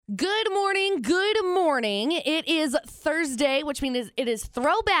Good morning. Good morning. It is Thursday, which means it is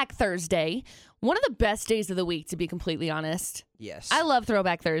Throwback Thursday. One of the best days of the week, to be completely honest. Yes. I love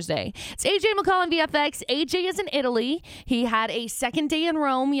Throwback Thursday. It's AJ McCall on VFX. AJ is in Italy. He had a second day in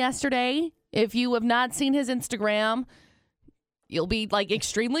Rome yesterday. If you have not seen his Instagram, you'll be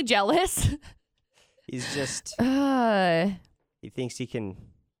extremely jealous. He's just, he thinks he can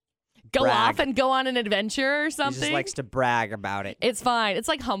go brag. off and go on an adventure or something. He just likes to brag about it. It's fine. It's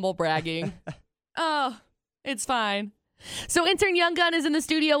like humble bragging. Oh, it's fine. So Intern Young Gun is in the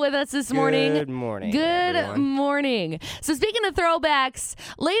studio with us this morning. Good morning. Good everyone. morning. So speaking of throwbacks,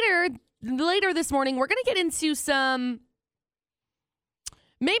 later this morning, we're going to get into some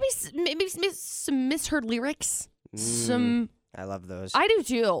maybe some misheard lyrics. I love those. I do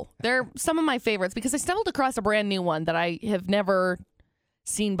too. They're some of my favorites because I stumbled across a brand new one that I have never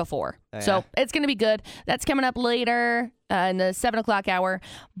seen before. Oh, yeah? So it's going to be good. That's coming up later in the 7 o'clock hour.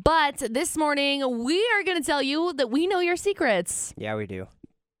 But this morning, we are going to tell you that we know your secrets. Yeah, we do.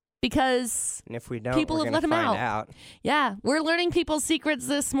 Because And if we don't, people we're have going to let 'em find out. out. yeah, we're learning people's secrets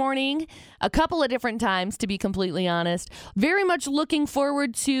this morning a couple of different times, to be completely honest. Very much looking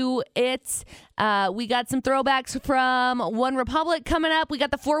forward to it. We got some throwbacks from One Republic coming up. We got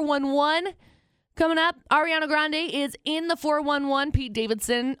the 411 coming up. Ariana Grande is in the 411. Pete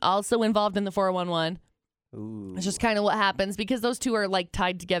Davidson also involved in the 411. Ooh. It's just kind of what happens because those two are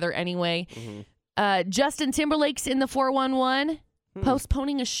tied together anyway. Mm-hmm. Justin Timberlake's in the 411.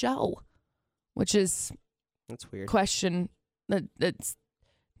 Postponing a show, which is That's weird. question that's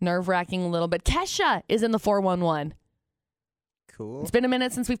nerve-wracking a little bit. Kesha is in the 411. Cool. It's been a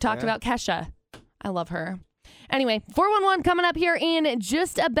minute since we've talked about Kesha. I love her. Anyway, 411 coming up here in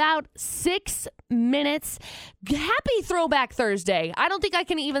just about 6 minutes. Happy Throwback Thursday. I don't think I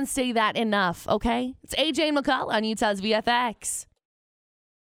can even say that enough, okay? It's AJ and McCall on Utah's VFX.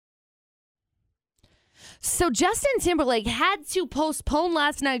 So Justin Timberlake had to postpone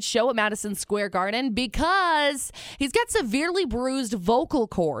last night's show at Madison Square Garden because he's got severely bruised vocal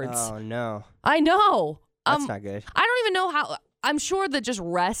cords. Oh, no. I know. That's not good. I don't even know how. I'm sure that just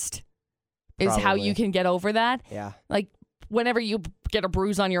rest is how Probably. you can get over that. Yeah. Whenever you get a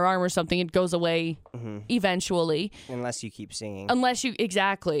bruise on your arm or something, it goes away eventually. Unless you keep singing. Unless you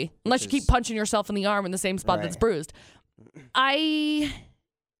keep punching yourself in the arm in the same spot that's bruised.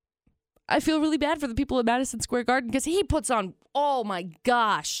 I feel really bad for the people at Madison Square Garden because he puts on, oh my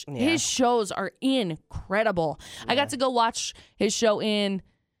gosh, his shows are incredible. Yeah. I got to go watch his show in,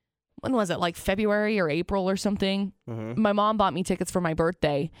 when was it, February or April or something? My mom bought me tickets for my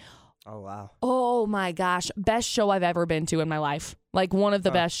birthday. Oh, wow. Oh my gosh, best show I've ever been to in my life. One of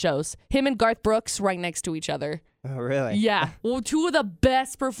the best shows. Him and Garth Brooks right next to each other. Oh, really? Yeah. Well, two of the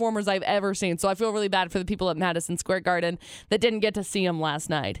best performers I've ever seen. So I feel really bad for the people at Madison Square Garden that didn't get to see him last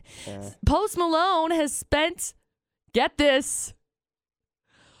night. Yeah. Post Malone has spent, get this,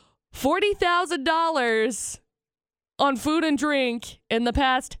 $40,000 on food and drink in the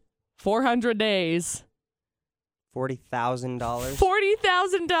past 400 days. $40,000?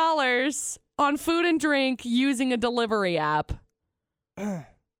 $40,000 on food and drink using a delivery app.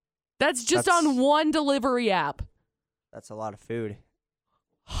 That's just on one delivery app. That's a lot of food.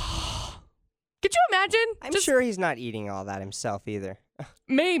 Could you imagine? I'm sure he's not eating all that himself either.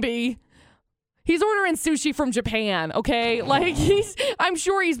 Maybe. He's ordering sushi from Japan, okay? I'm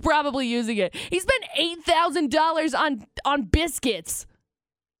sure he's probably using it. He spent $8,000 on biscuits.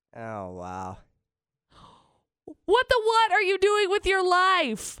 Oh, wow. What are you doing with your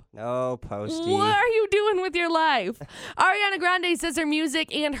life? No, Posty. What are you doing with your life? Ariana Grande says her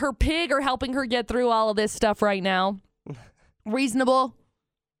music and her pig are helping her get through all of this stuff right now. Reasonable.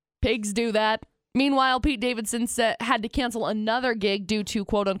 Pigs do that. Meanwhile, Pete Davidson had to cancel another gig due to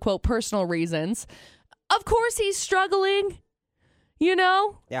quote-unquote personal reasons. Of course he's struggling, you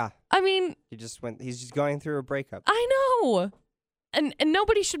know? Yeah. I mean... He's just going through a breakup. I know. And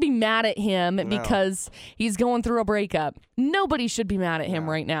nobody should be mad at him because he's going through a breakup. Nobody should be mad at him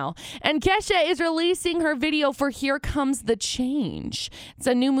right now. And Kesha is releasing her video for Here Comes the Change. It's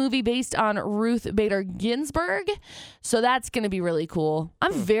a new movie based on Ruth Bader Ginsburg. So that's going to be really cool.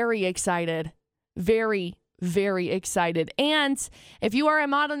 I'm very excited. Very, very excited. And if you are a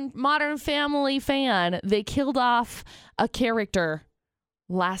Modern Family fan, they killed off a character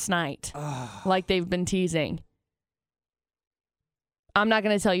last night, like they've been teasing. I'm not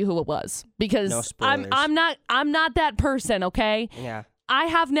going to tell you who it was because no spoilers. I'm not that person, okay? Yeah. I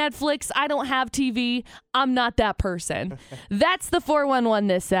have Netflix. I don't have TV. I'm not that person. That's the 411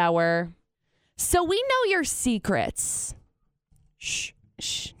 this hour. So we know your secrets. Shh.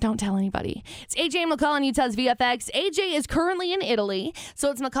 Shh, don't tell anybody. It's AJ and McCall on Utah's VFX. AJ is currently in Italy,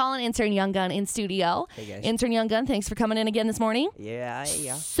 so it's McCall and Intern Young Gun in studio. Hey, guys. Intern Young Gun, thanks for coming in again this morning. Yeah.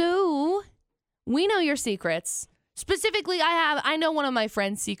 So, we know your secrets. Specifically, I know one of my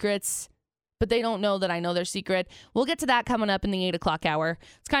friends' secrets, but they don't know that I know their secret. We'll get to that coming up in the 8 o'clock hour.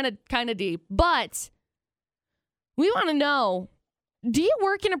 It's kind of deep, but we want to know, do you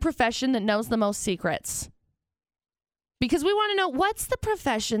work in a profession that knows the most secrets? Because we want to know, what's the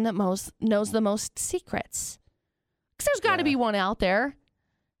profession that knows the most secrets? Because there's got to be one out there.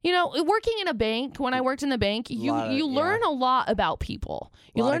 You know, working in a bank, when I worked in the bank, you learn a lot about people.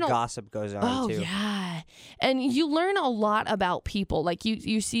 A lot of gossip goes on, too. Oh, yeah. And you learn a lot about people. Like,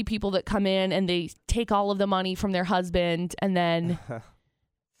 you see people that come in and they take all of the money from their husband and then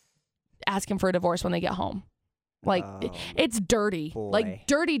ask him for a divorce when they get home. Like, it's dirty. Boy. Like,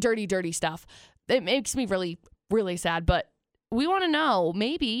 dirty stuff. It makes me really, really sad. But we want to know,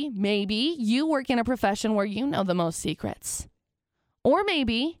 maybe you work in a profession where you know the most secrets. Or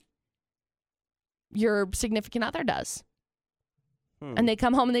maybe your significant other does. And they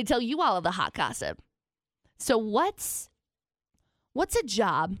come home and they tell you all of the hot gossip. So what's a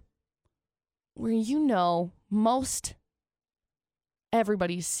job where you know most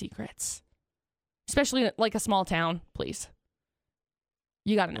everybody's secrets? Especially like a small town, please.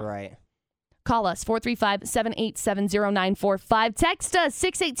 You got to know. Right. Call us, 435-787-0945. Text us,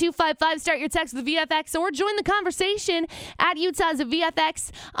 68255. Start your text with VFX or join the conversation at Utah's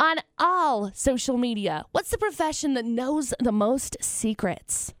VFX on all social media. What's the profession that knows the most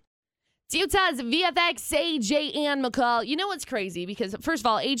secrets? It's Utah's VFX, AJ and McCall. You know what's crazy? Because, first of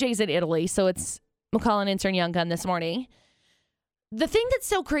all, AJ's in Italy, so it's McCall and Intern Young Gun this morning. The thing that's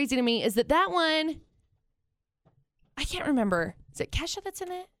so crazy to me is that one, I can't remember. Is it Kesha that's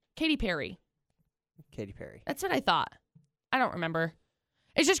in it? Katy Perry. That's what I thought. I don't remember.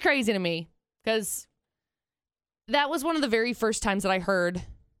 It's just crazy to me because that was one of the very first times that I heard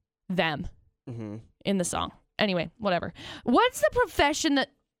them in the song. Anyway, whatever. What's the profession that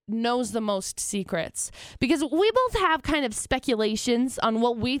knows the most secrets? Because we both have kind of speculations on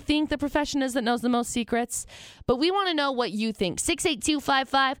what we think the profession is that knows the most secrets, but we want to know what you think.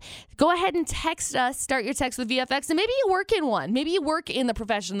 68255. Go ahead and text us. Start your text with VFX, and maybe you work in one. Maybe you work in the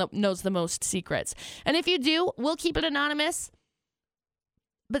profession that knows the most secrets. And if you do, we'll keep it anonymous,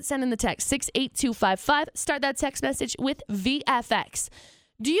 but send in the text 68255. Start that text message with VFX.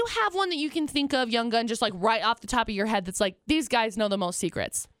 Do you have one that you can think of, Young Gun, just like right off the top of your head that's like, these guys know the most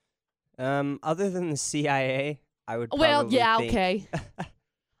secrets? Other than the CIA, I would probably think, okay.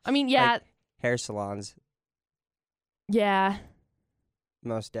 I mean, yeah. Like hair salons. Yeah.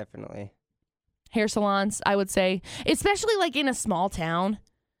 Most definitely. Hair salons, I would say. Especially like in a small town.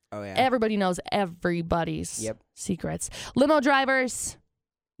 Oh, yeah. Everybody knows everybody's secrets. Limo drivers.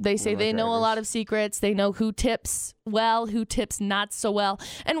 They say they know a lot of secrets. They know who tips well, who tips not so well.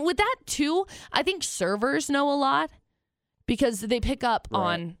 And with that, too, I think servers know a lot because they pick up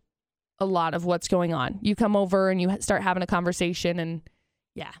on a lot of what's going on. You come over and you start having a conversation and,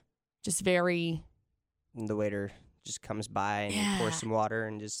 just very... And the waiter just comes by and pours some water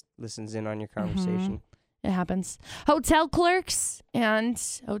and just listens in on your conversation. It happens. Hotel clerks and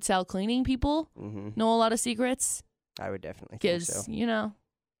hotel cleaning people know a lot of secrets. I would definitely think so. Because,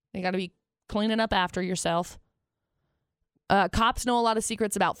 they got to be cleaning up after yourself. Cops know a lot of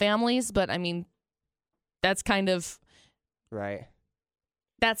secrets about families, but, I mean, that's kind of... Right.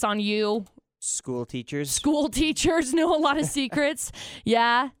 That's on you. School teachers know a lot of secrets.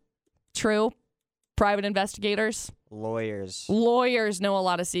 Yeah, true. Private investigators. Lawyers know a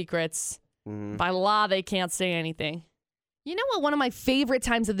lot of secrets. By law, they can't say anything. You know what one of my favorite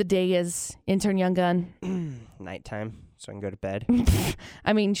times of the day is, Intern Young Gun? Nighttime, so I can go to bed.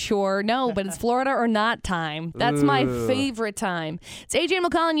 I mean, sure. No, but it's Florida or not time. That's my favorite time. It's AJ and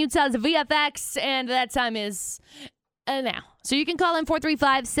McCall in Utah's VFX, and that time is now. So you can call in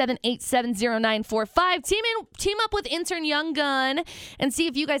 435-787-0945. Team up with Intern Young Gun and see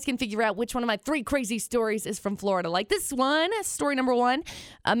if you guys can figure out which one of my 3 crazy stories is from Florida. Like this one, story number 1.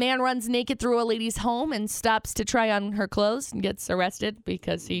 A man runs naked through a lady's home and stops to try on her clothes and gets arrested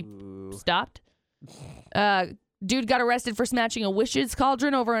because he stopped. Dude got arrested for smashing a wishes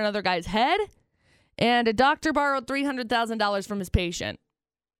cauldron over another guy's head. And a doctor borrowed $300,000 from his patient.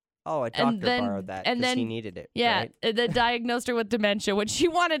 Oh, a doctor borrowed that because he needed it. Yeah, right? And then diagnosed her with dementia when she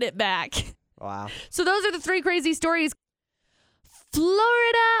wanted it back. Wow. So those are the 3 crazy stories.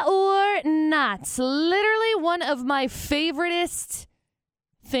 Florida or not. Literally one of my favoriteest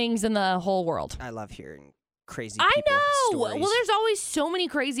things in the whole world. I love hearing crazy I people know. stories. Well, there's always so many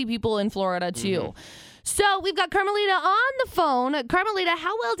crazy people in Florida, too. So we've got Carmelita on the phone. Carmelita,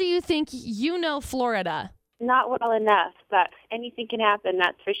 how well do you think you know Florida? Not well enough, but anything can happen,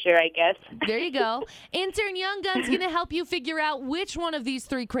 that's for sure, I guess. There you go. Intern Young Gun's going to help you figure out which one of these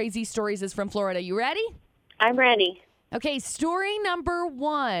 3 crazy stories is from Florida. You ready? I'm ready. Okay, story number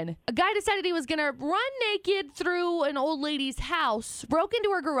 1. A guy decided he was going to run naked through an old lady's house, broke into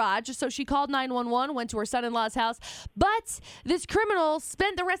her garage, so she called 911, went to her son-in-law's house. But this criminal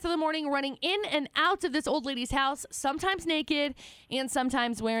spent the rest of the morning running in and out of this old lady's house, sometimes naked and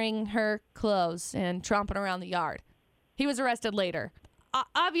sometimes wearing her clothes and tromping around the yard. He was arrested later.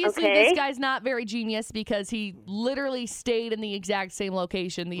 Obviously, This guy's not very genius because he literally stayed in the exact same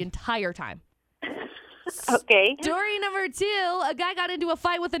location the entire time. Okay. Story number 2, a guy got into a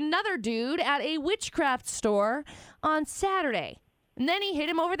fight with another dude at a witchcraft store on Saturday. And then he hit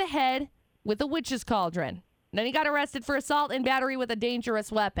him over the head with a witch's cauldron. And then he got arrested for assault and battery with a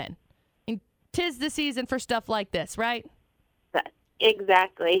dangerous weapon. And 'tis the season for stuff like this, right?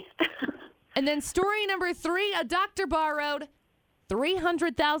 Exactly. And then story number 3, a doctor borrowed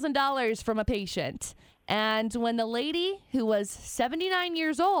 $300,000 from a patient. And when the lady, who was 79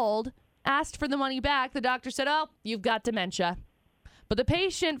 years old, asked for the money back, the doctor said, "Oh, you've got dementia." But the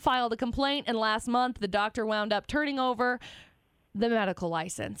patient filed a complaint, and last month, the doctor wound up turning over the medical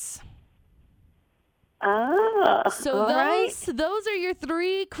license. Oh, So those are your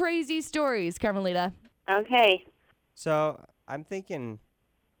 3 crazy stories, Carmelita. Okay. So I'm thinking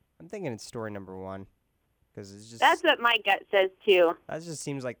it's story number 1 because it's just That's what my gut says, too. that just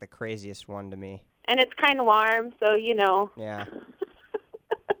seems like the craziest one to me. And it's kind of warm, so, Yeah.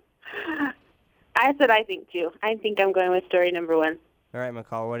 That's what I think, too. I think I'm going with story number 1. All right,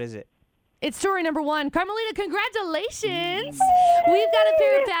 McCall, what is it? It's story number 1. Carmelita, congratulations. We've got a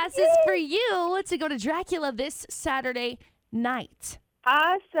pair of passes for you to go to Dracula this Saturday night.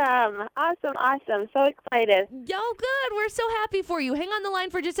 Awesome. So excited. Yo, good. We're so happy for you. Hang on the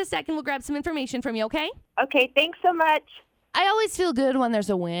line for just a second. We'll grab some information from you, okay? Okay, thanks so much. I always feel good when there's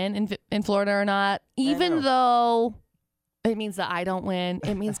a win in Florida or not, even though it means that I don't win.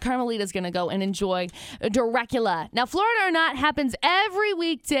 It means Carmelita's going to go and enjoy Dracula. Now, Florida or Not happens every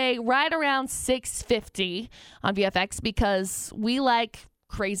weekday right around 6:50 on VFX because we like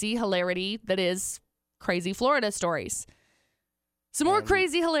crazy hilarity that is crazy Florida stories. Some more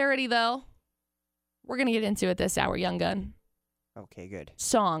crazy hilarity, though. We're going to get into it this hour, Young Gun. Okay, good.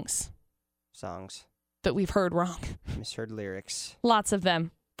 Songs that we've heard wrong. Misheard lyrics. Lots of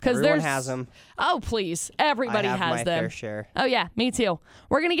them. Everyone has them. Oh, please. Everybody I have has my them. fair share. Oh, yeah, me too.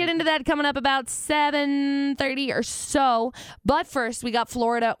 We're going to get into that coming up about 7:30 or so. But first, we got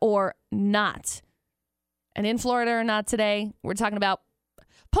Florida or Not. And in Florida or Not today, we're talking about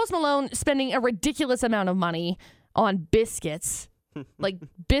Post Malone spending a ridiculous amount of money on biscuits. Like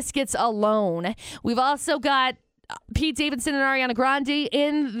biscuits alone. We've also got Pete Davidson and Ariana Grande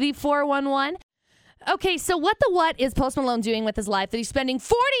in the 411. Okay, so what is Post Malone doing with his life that he's spending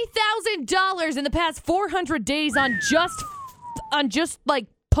 $40,000 in the past 400 days on just like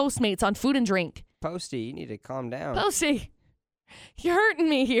Postmates on food and drink? Posty, you need to calm down. Posty, you're hurting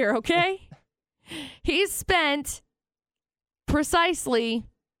me here, okay? He's spent precisely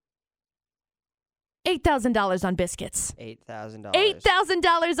 $8,000 on biscuits. $8,000.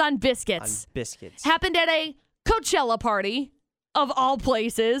 $8,000 on biscuits. On biscuits. Happened at a Coachella party, of all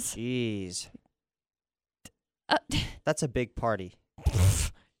places. Jeez. That's a big party.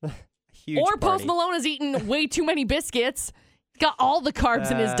 Huge or party. Post Malone is eating way too many biscuits. Got all the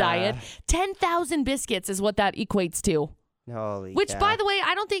carbs in his diet. 10,000 biscuits is what that equates to. Holy Which, cow. by the way,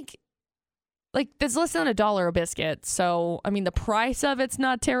 I don't think, like, there's less than $1 a biscuit. So, I mean, the price of it's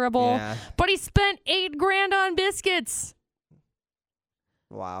not terrible. Yeah. But he spent $8,000 on biscuits.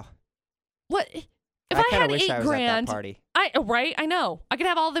 Wow. What? If I had wish I was at that $8,000, party. right? I know. I could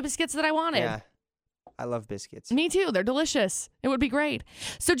have all the biscuits that I wanted. Yeah. I love biscuits. Me too. They're delicious. It would be great.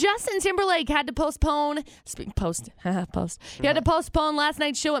 So Justin Timberlake had to postpone. He had to postpone last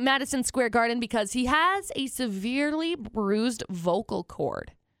night's show at Madison Square Garden because he has a severely bruised vocal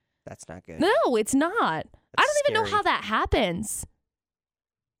cord. That's not good. No, it's not. I don't even know scary. how that happens.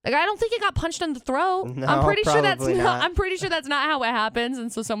 Like, I don't think it got punched in the throat. No, I'm pretty sure that's probably not. not. I'm pretty sure that's not how it happens.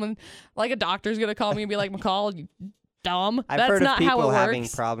 And so someone, like a doctor's gonna call me and be like, "McCall, you dumb. I've That's heard not of people how it having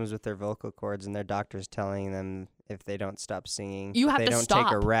works." problems with their vocal cords and their doctors telling them if they don't stop singing, You have if they to don't stop.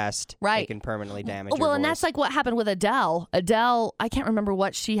 take a rest, Right. they can permanently damage Well, your and voice. that's like what happened with Adele. Adele, I can't remember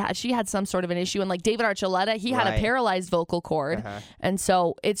what she had. She had some sort of an issue. And like David Archuleta, he had a Right. paralyzed vocal cord. Uh-huh. And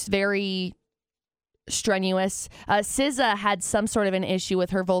so it's very strenuous. SZA had some sort of an issue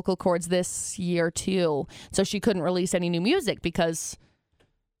with her vocal cords this year too, so she couldn't release any new music because,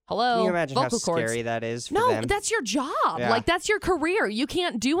 hello, Can you imagine vocal how cords. scary that is for No, them? that's your job. Yeah. Like, that's your career. You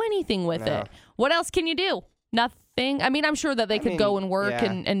can't do anything with No. it. What else can you do? Nothing. I mean, I'm sure that they could go and work yeah.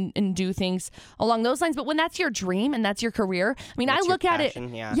 and do things along those lines. But when that's your dream and that's your career, I mean, That's I look your at it.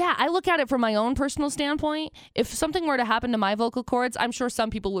 passion, yeah. Yeah, I look at it from my own personal standpoint. If something were to happen to my vocal cords, I'm sure some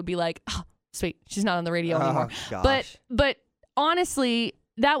people would be like, oh, sweet, she's not on the radio anymore. Gosh. But honestly,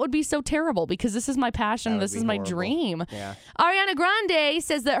 that would be so terrible because this is my passion. That This would is be my horrible. dream. Yeah. Ariana Grande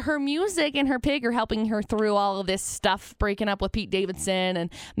says that her music and her pig are helping her through all of this stuff, breaking up with Pete Davidson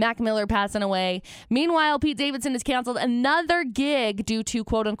and Mac Miller passing away. Meanwhile, Pete Davidson has canceled another gig due to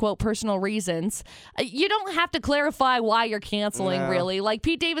quote-unquote personal reasons. You don't have to clarify why you're canceling, No. really. Like,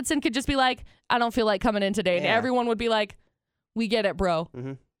 Pete Davidson could just be like, I don't feel like coming in today. And Yeah. everyone would be like, we get it, bro.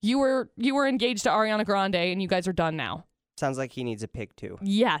 Mm-hmm. You were engaged to Ariana Grande and you guys are done now. Sounds like he needs a pig too.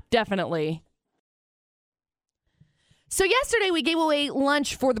 Yeah, definitely. So yesterday we gave away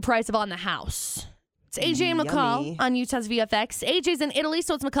lunch for the price of On the House. It's AJ and McCall Yummy. on Utah's VFX. AJ's in Italy,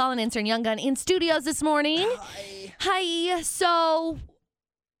 so it's McCall and Intern Young Gun in studios this morning. Hi. So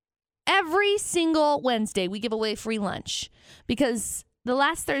every single Wednesday we give away free lunch because the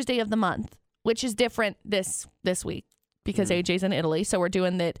last Thursday of the month, which is different this week because AJ's in Italy, so we're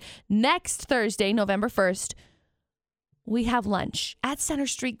doing that next Thursday, November 1st. We have lunch at Center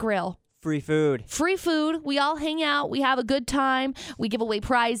Street Grill. Free food. Free food. We all hang out. We have a good time. We give away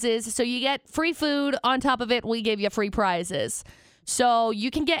prizes. So you get free food. On top of it, we give you free prizes. So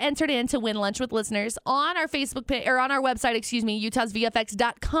you can get entered in to win lunch with listeners on our Facebook page or on our website,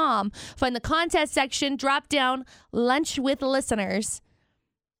 utahsvfx.com. Find the contest section, drop down lunch with listeners,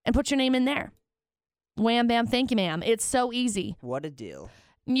 and put your name in there. Wham, bam, thank you, ma'am. It's so easy. What a deal.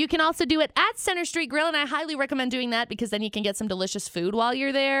 You can also do it at Center Street Grill, and I highly recommend doing that because then you can get some delicious food while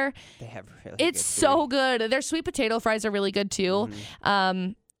you're there. They have really It's good so food. good. Their sweet potato fries are really good too.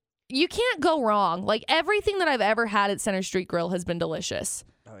 You can't go wrong. Like, everything that I've ever had at Center Street Grill has been delicious.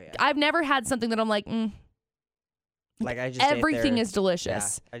 Oh yeah. I've never had something that I'm like, Like I just ate everything there- is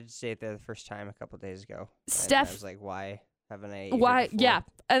delicious. Yeah, I just ate there the first time a couple days ago. And Steph- I was like, why haven't I? Eaten Why? before? Yeah.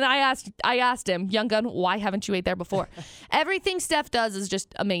 And I asked him, Young Gun, why haven't you ate there before? Everything Steph does is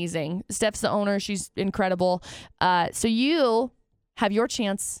just amazing. Steph's the owner. She's incredible. So you have your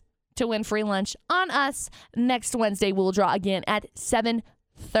chance to win free lunch on us next Wednesday. We'll draw again at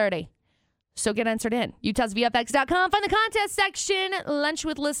 7:30. So get entered in. utahsvfx.com. Find the contest section. Lunch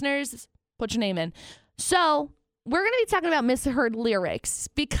with listeners. Put your name in. So we're going to be talking about misheard lyrics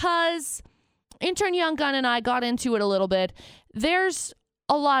because Intern Young Gun and I got into it a little bit. There's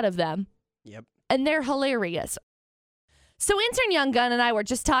a lot of them. Yep. And they're hilarious. So Intern Young Gun and I were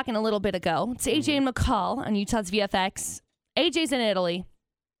just talking a little bit ago. It's AJ and McCall on Utah's VFX. AJ's in Italy.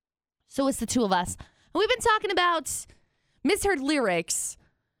 So it's the two of us. And we've been talking about misheard lyrics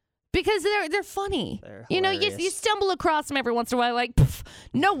because they're funny. They're you hilarious. stumble across them every once in a while like, "Pff,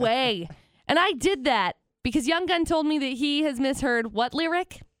 no way." And I did that because Young Gun told me that he has misheard what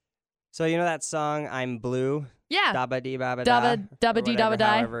lyric? So you know that song "I'm Blue"? Yeah. Dabba dee babba Dabba dabba dee dabba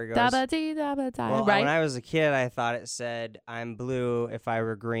die. However it goes. Dabba dee dabba die. Well, Right? when I was a kid, I thought it said "I'm blue. If I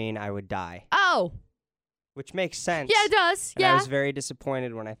were green, I would die," Oh. which makes sense. Yeah, it does. And yeah. I was very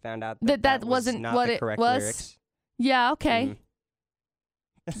disappointed when I found out That that was wasn't not what the it correct was? lyrics. Yeah, okay. Mhm.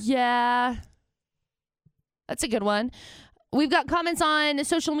 Yeah. That's a good one. We've got comments on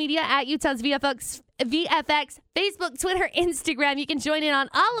social media at Utah's VFX, Facebook, Twitter, Instagram. You can join in on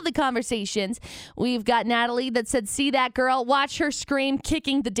all of the conversations. We've got Natalie that said, "See that girl? Watch her scream,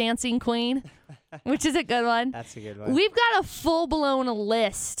 kicking the dancing queen," which is a good one. That's a good one. We've got a full-blown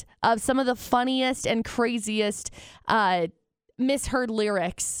list of some of the funniest and craziest misheard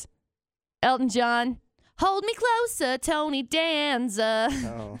lyrics. Elton John, "Hold me closer, Tony Danza."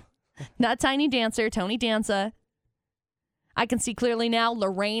 Oh. Not Tiny Dancer, Tony Danza. I can see clearly now.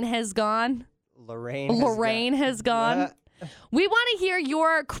 Lorraine has gone. Lorraine has gone. We want to hear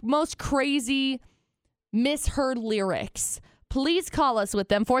your most crazy misheard lyrics. Please call us with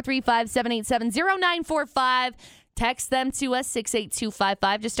them. 435-787-0945. Text them to us,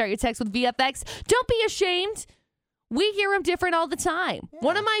 68255. Just start your text with VFX. Don't be ashamed. We hear them different all the time. Yeah.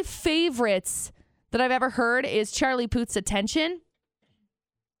 One of my favorites that I've ever heard is Charlie Puth's "Attention."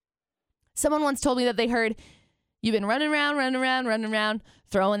 Someone once told me that they heard, "You've been running around,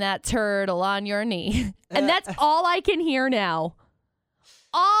 throwing that turtle on your knee." And that's all I can hear now.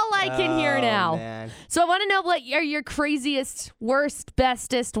 All I can hear now. Man. So I want to know what are your craziest, worst,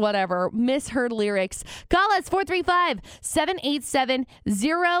 bestest, whatever, misheard lyrics. Call us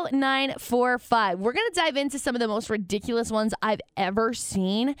 435-787-0945. We're going to dive into some of the most ridiculous ones I've ever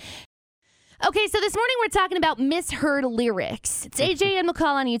seen. Okay, so this morning we're talking about misheard lyrics. It's AJ and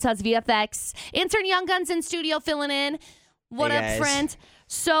McCall on Utah's VFX. Intern Young Guns in studio filling in. What Hey, up, guys. friend?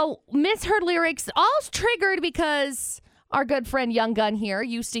 So misheard lyrics, all triggered because our good friend Young Gun here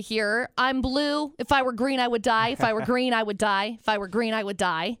used to hear, I'm blue. If I were green, I would die. If I were green, I would die. If I were green, I would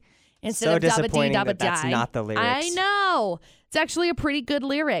die. Instead So of disappointing dabba-dee, that that's dabba-die. not the lyrics. I know. It's actually a pretty good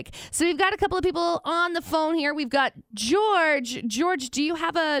lyric. So we've got a couple of people on the phone here. We've got George. George, do you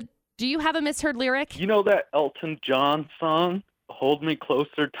have a misheard lyric? You know that Elton John song, Hold Me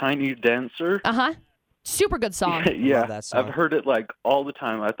Closer, Tiny Dancer? Uh-huh. Super good song. Yeah, Love that song. I've heard it like all the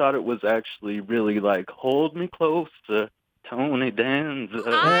time. I thought it was actually really like, Hold Me Closer, Tony Danza.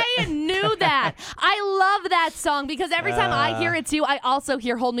 I knew that. I love that song because every time I hear it too, I also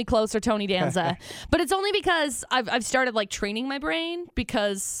hear Hold Me Closer, Tony Danza. But it's only because I've started like training my brain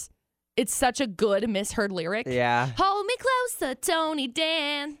because it's such a good misheard lyric. Yeah. Hold me closer, Tony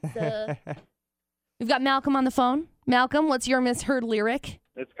Danza. We've got Malcolm on the phone. Malcolm, what's your misheard lyric?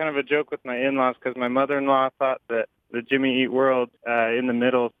 It's kind of a joke with my in-laws because my mother-in-law thought that the Jimmy Eat World in the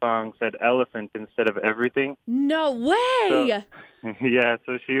middle song said elephant instead of everything. No way. Yeah,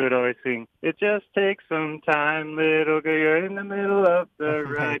 so she would always sing, it just takes some time, little girl, you're in the middle of the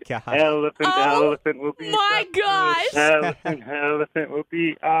ride. God. Elephant, Oh, elephant will be my so good. gosh. Elephant, elephant will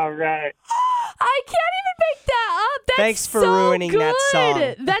be all right. I can't even make that up. That's Thanks for so ruining that song.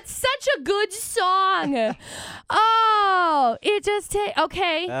 good. That's such a good song. Oh, it just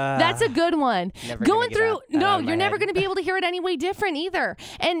okay. That's a good one. Never Going gonna get through, that out no, of my you're never head. going to be able to hear it any way different either.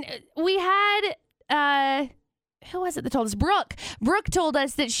 And we had who was it that told us? Brooke. Brooke told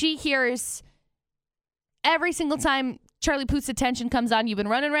us that she hears every single time Charlie Puth's Attention comes on, you've been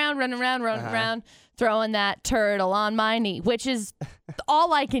running around, throwing that turtle on my knee, which is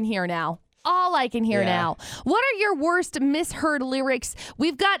all I can hear now. All I can hear now. What are your worst misheard lyrics?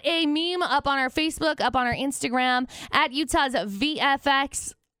 We've got a meme up on our Facebook, up on our Instagram, at Utah's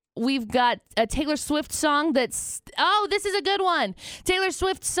VFX. We've got a Taylor Swift song that's, this is a good one. Taylor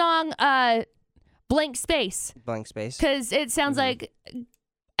Swift song, Blank Space. Blank space. Because it sounds like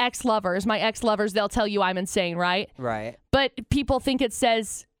ex-lovers. My ex-lovers, they'll tell you I'm insane, right? Right. But people think it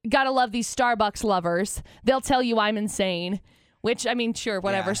says, gotta love these Starbucks lovers. They'll tell you I'm insane. Which, I mean, sure,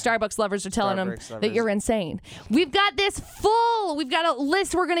 whatever. Yeah. Starbucks lovers are telling them Starbucks that lovers. you're insane. We've got we've got a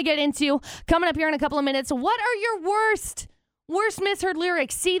list we're going to get into coming up here in a couple of minutes. What are your worst misheard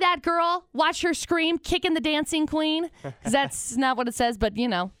lyrics? See that girl? Watch her scream, kicking the dancing queen? Because that's not what it says, but,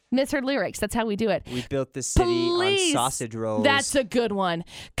 misheard lyrics. That's how we do it. We built the city Please. on sausage rolls. That's a good one.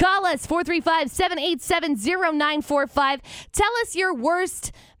 Call us 435-787-0945. Tell us your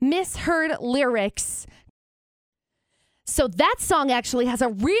worst misheard lyrics. So that song actually has a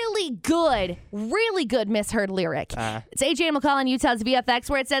really good misheard lyric. It's AJ and McCall on Utah's VFX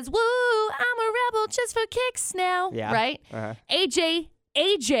where it says, woo, I'm a rebel just for kicks now. Yeah. Right? AJ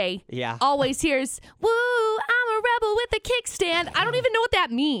Yeah. always hears, woo, I'm a rebel with a kickstand. I don't even know what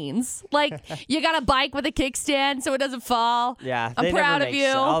that means. Like, you got a bike with a kickstand so it doesn't fall. Yeah. I'm they never proud of make you.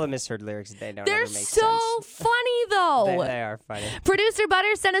 sense. All the misheard lyrics, they don't They're ever make so sense. funny, though. They are funny. Producer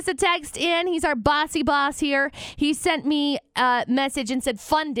Butter sent us a text in. He's our bossy boss here. He sent me a message and said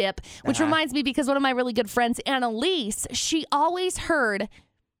fun dip, which reminds me because one of my really good friends, Annalise, she always heard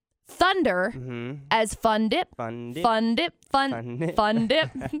thunder as fun dip. Fun dip. Fun dip. Fun dip.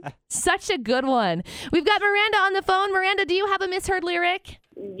 Such a good one. We've got Miranda on the phone. Miranda, do you have a misheard lyric?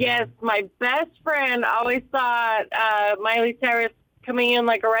 Yes, my best friend always thought Miley Cyrus coming in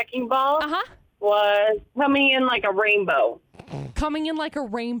like a wrecking ball was coming in like a rainbow. Coming in like a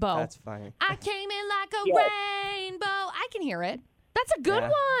rainbow. That's funny. I came in like a rainbow. I can hear it. That's a good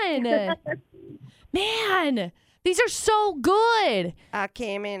one. Man, these are so good. I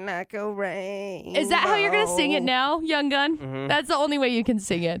came in like a rain. Is that how you're going to sing it now, Young Gun? That's the only way you can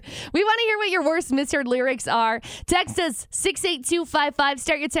sing it. We want to hear what your worst misheard lyrics are. Text us 68255.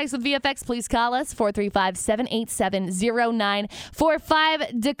 Start your text with VFX. Please call us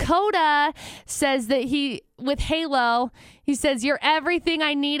 435-787-0945. Dakota says that with Halo, he says, you're everything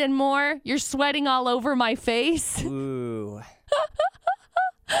I need and more. You're sweating all over my face. Ooh.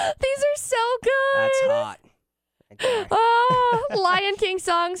 These are so good. That's hot. Oh, Lion King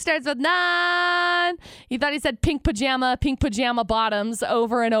song starts with nine. He thought he said pink pajama bottoms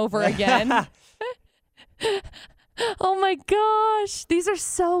over and over again. Oh my gosh. These are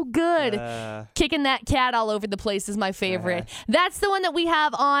so good. Kicking that cat all over the place is my favorite. That's the one that we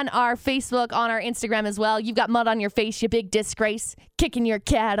have on our Facebook, on our Instagram as well. You've got mud on your face, you big disgrace. Kicking your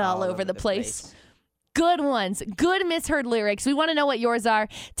cat all over the place. Good ones. Good misheard lyrics. We want to know what yours are.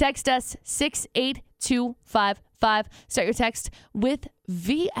 Text us 68255. Start your text with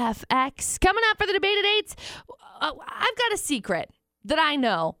VFX. Coming up for the debate at 8. I've got a secret that I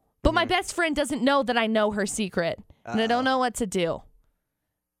know, but my best friend doesn't know that I know her secret, and I don't know what to do.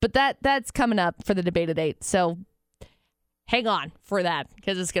 But that's coming up for the debate at 8. So hang on for that,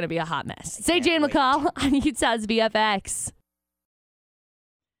 because it's going to be a hot mess. Say Jane McCall on Utah's VFX.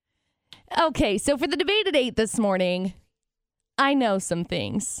 Okay, so for the debate at 8 this morning, I know some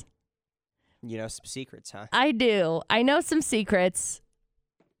things. You know some secrets, huh? I do. I know some secrets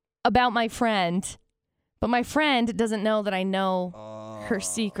about my friend, but my friend doesn't know that I know her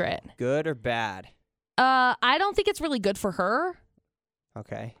secret. Good or bad? I don't think it's really good for her.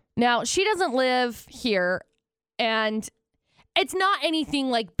 Okay. Now, she doesn't live here, and it's not anything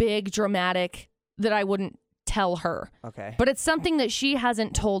like big, dramatic that I wouldn't tell her. Okay. But it's something that she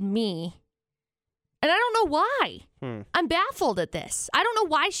hasn't told me. And I don't know why. I'm baffled at this. I don't know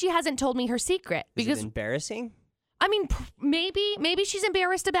why she hasn't told me her secret. Because is it embarrassing? I mean, maybe she's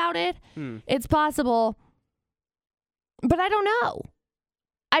embarrassed about it. It's possible. But I don't know.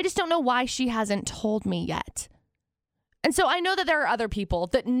 I just don't know why she hasn't told me yet. And so I know that there are other people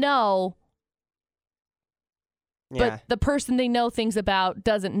that know, but the person they know things about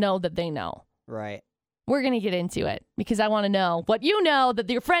doesn't know that they know. Right. We're going to get into it because I want to know what you know that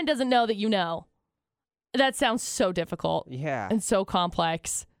your friend doesn't know that you know. That sounds so difficult. Yeah. And so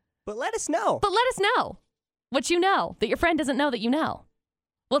complex. But let us know. But let us know what you know that your friend doesn't know that you know.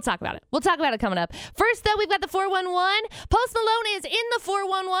 We'll talk about it. We'll talk about it coming up. First, though, we've got the 411. Post Malone is in the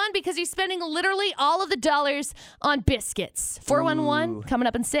 411 because he's spending literally all of the dollars on biscuits. 411 coming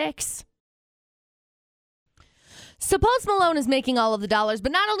up in 6. So Post Malone is making all of the dollars,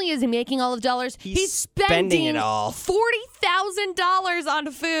 but not only is he making all of the dollars, he's spending it all. $40,000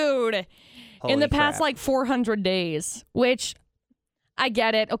 on food in the past, 400 days, which I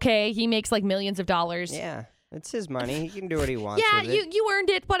get it. Okay, he makes millions of dollars. Yeah. It's his money. He can do what he wants with it. You earned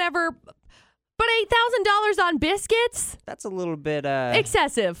it, whatever. But $8,000 on biscuits? That's a little bit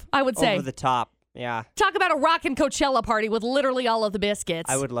excessive, I would say. Over the top. Yeah. Talk about a rockin' Coachella party with literally all of the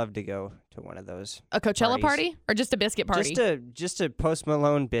biscuits. I would love to go to one of those. A Coachella party? Or just a biscuit party? Just a Post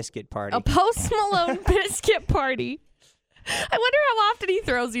Malone biscuit party. A Post Malone biscuit party. I wonder how often he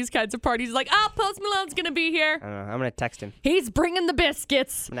throws these kinds of parties. Like, Post Malone's going to be here. I don't know. I'm going to text him. He's bringing the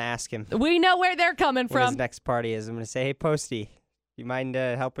biscuits. I'm going to ask him. We know where they're coming from. What his next party is. I'm going to say, hey, Posty, you mind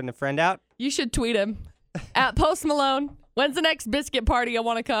helping a friend out? You should tweet him. At Post Malone. When's the next biscuit party? I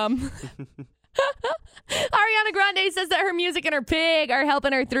want to come. Ariana Grande says that her music and her pig are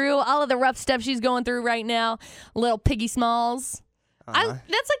helping her through all of the rough stuff she's going through right now. Little Piggy Smalls.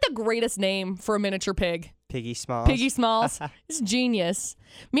 That's the greatest name for a miniature pig. Piggy Smalls. Piggy Smalls. It's genius.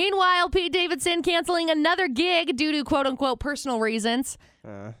 Meanwhile, Pete Davidson canceling another gig due to quote-unquote personal reasons.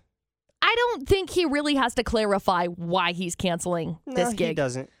 I don't think he really has to clarify why he's canceling this gig. He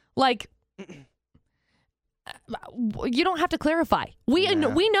doesn't. You don't have to clarify. We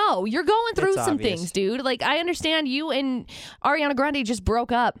know. You're going through some obvious. things, dude. I understand you and Ariana Grande just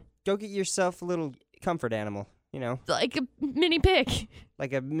broke up. Go get yourself a little comfort animal, Like a mini pig.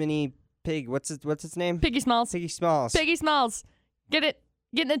 Like a mini pig. What's its name? Piggy Smalls. Piggy Smalls. Piggy Smalls. Get it.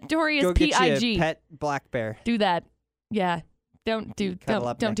 Get notorious Go PIG. get you a pet black bear. Do that. Yeah. Don't do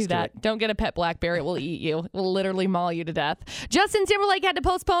that. Don't get a pet black bear. It will eat you. It will literally maul you to death. Justin Timberlake had to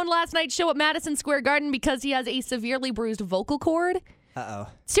postpone last night's show at Madison Square Garden because he has a severely bruised vocal cord. Uh-oh.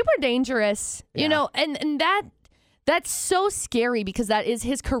 Super dangerous. Yeah. And that's so scary because that is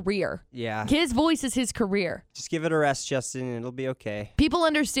his career. Yeah. His voice is his career. Just give it a rest, Justin, and it'll be okay. People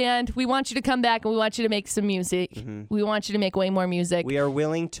understand. We want you to come back and we want you to make some music. Mm-hmm. We want you to make way more music. We are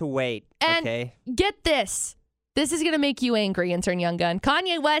willing to wait, and okay? Get this. This is going to make you angry, Intern Young Gun.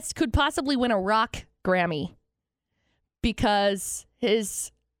 Kanye West could possibly win a rock Grammy because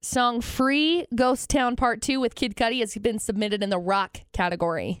his song Free Ghost Town Part 2 with Kid Cudi has been submitted in the rock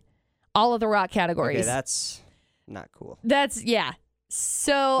category. All of the rock categories. Okay, that's not cool. Yeah.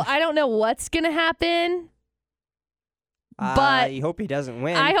 So I don't know what's going to happen. But you hope he doesn't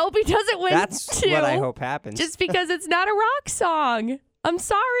win. I hope he doesn't win. That's too, what I hope happens. Just because it's not a rock song. I'm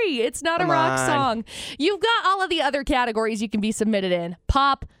sorry. It's not a rock song. You've got all of the other categories you can be submitted in.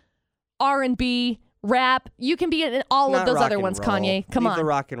 Pop, R&B, rap. You can be in all of those other ones, Kanye. Come on. Leave the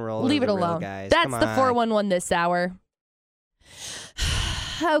rock and roll. Leave it alone. Guys. That's the 411 this hour.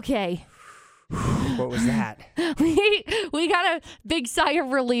 Okay. What was that? We got a big sigh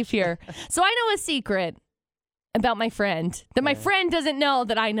of relief here. So I know a secret about my friend that my friend doesn't know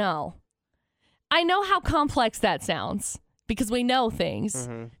that I know. I know how complex that sounds because we know things.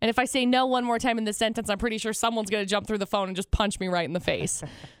 Mm-hmm. And if I say no one more time in this sentence, I'm pretty sure someone's going to jump through the phone and just punch me right in the face.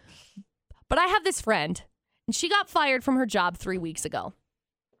 But I have this friend, and she got fired from her job 3 weeks ago.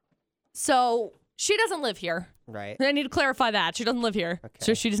 So she doesn't live here. Right. I need to clarify that. She doesn't live here. Okay.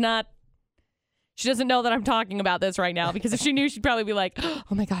 So she doesn't know that I'm talking about this right now, because if she knew, she'd probably be like, oh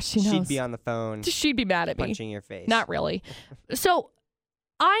my gosh, she knows. She'd be on the phone. She'd be mad at me. Punching your face. Not really. So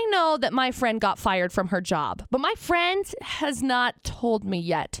I know that my friend got fired from her job, but my friend has not told me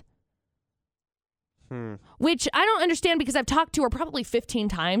yet. Which I don't understand, because I've talked to her probably 15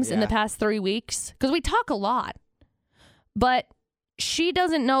 times in the past 3 weeks, because we talk a lot. But she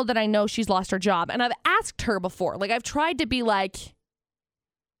doesn't know that I know she's lost her job. And I've asked her before. Like, I've tried to be like,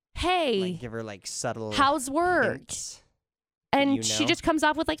 hey, like, give her like subtle how's work? Hints. And she just comes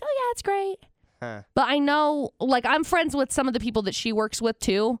off with like, oh yeah, it's great. Huh. But I know, like, I'm friends with some of the people that she works with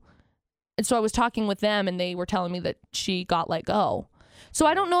too. And so I was talking with them, and they were telling me that she got let go. So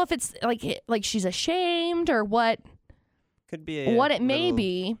I don't know if it's like she's ashamed or what. Could be what it may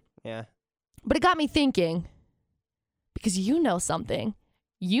be. Yeah. But it got me thinking, because you know something.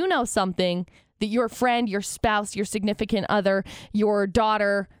 You know something that your friend, your spouse, your significant other, your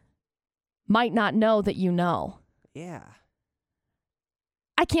daughter might not know that you know. Yeah.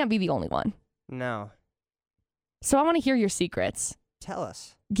 I can't be the only one. No. So I want to hear your secrets. Tell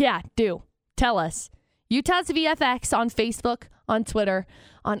us. Yeah, do. Tell us. Utah's VFX on Facebook, on Twitter,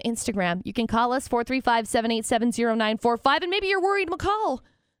 on Instagram. You can call us 435-787-0945, and maybe you're worried, McCall.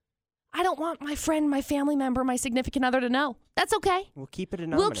 I don't want my friend, my family member, my significant other to know. That's okay. We'll keep it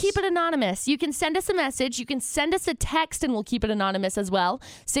anonymous. We'll keep it anonymous. You can send us a message. You can send us a text, and we'll keep it anonymous as well.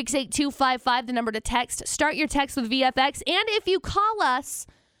 68255, the number to text. Start your text with VFX. And if you call us,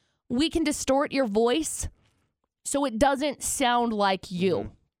 we can distort your voice so it doesn't sound like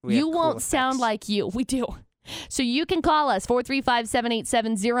you. You won't sound like you. We do. So you can call us,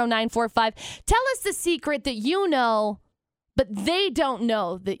 435-787-0945. Tell us the secret that you know, but they don't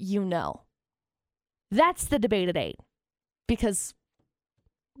know that you know. That's the debate at 8. Because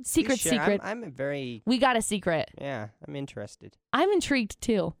secret. I'm very... We got a secret. Yeah, I'm interested. I'm intrigued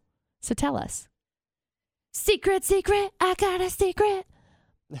too. So tell us. Secret, I got a secret.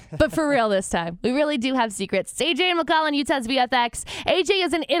 But for real this time, we really do have secrets. It's AJ and McCall on Utah's VFX. AJ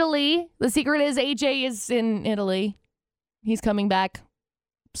is in Italy. The secret is AJ is in Italy. He's coming back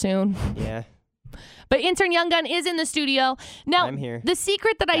soon. Yeah. But Intern Young Gun is in the studio. Now, I'm here. The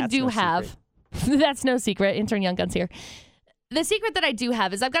secret that I do have, that's no secret. Intern Young Gun's here. The secret that I do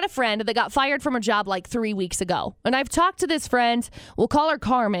have is I've got a friend that got fired from her job like 3 weeks ago. And I've talked to this friend, we'll call her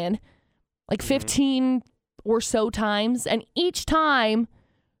Carmen, like 15 or so times. And each time,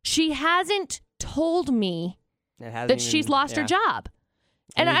 she hasn't told me that she's lost her job.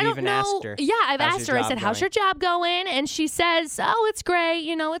 And I don't know. Asked her, yeah, I've asked her. I said, how's your job going? And she says, oh, it's great.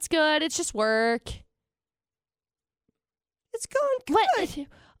 You know, it's good. It's just work. It's going good. What?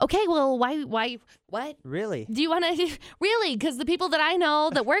 Okay, well, why, what? Really? Do you want to, really? Because the people that I know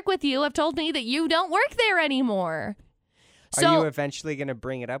that work with you have told me that you don't work there anymore. So, are you eventually going to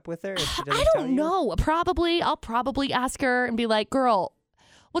bring it up with her if she doesn't I don't know. Probably. I'll probably ask her and be like, girl,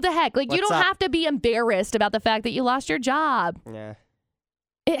 what the heck? Like, you don't have to be embarrassed about the fact that you lost your job. Yeah.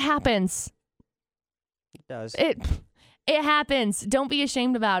 It happens. It does. It happens. Don't be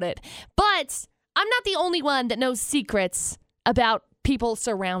ashamed about it. But I'm not the only one that knows secrets about people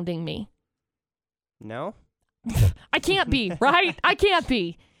surrounding me. No? I can't be, right? I can't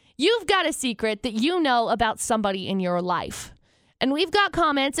be. You've got a secret that you know about somebody in your life. And we've got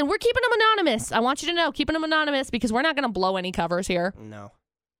comments, and we're keeping them anonymous. I want you to know, keeping them anonymous, because we're not going to blow any covers here. No.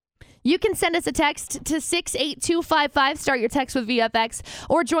 You can send us a text to 68255. Start your text with VFX,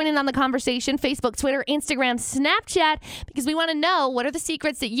 or join in on the conversation. Facebook, Twitter, Instagram, Snapchat, because we want to know what are the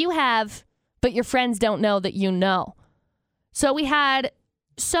secrets that you have, but your friends don't know that you know. So we had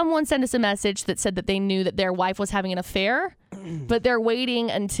someone send us a message that said that they knew that their wife was having an affair, but they're waiting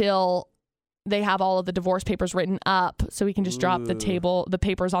until they have all of the divorce papers written up so we can just drop the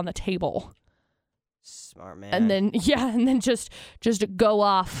papers on the table. Smart man. And then, just go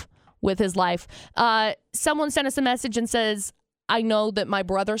off with his life. Someone sent us a message and says, I know that my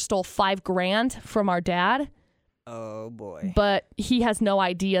brother stole $5,000 from our dad. Oh boy. But he has no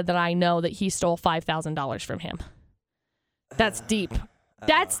idea that I know that he stole $5,000 from him. That's deep.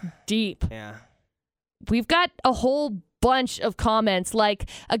 That's deep. Yeah. We've got a whole bunch of comments, like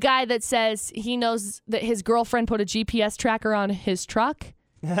a guy that says he knows that his girlfriend put a GPS tracker on his truck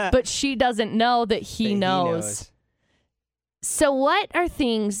but she doesn't know that he knows. So what are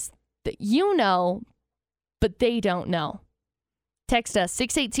things that you know, but they don't know? Text us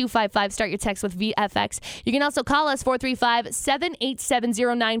 68255. Start your text with VFX. You can also call us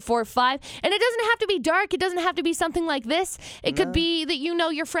 435-787-0945. And it doesn't have to be dark. It doesn't have to be something like this. It could be that you know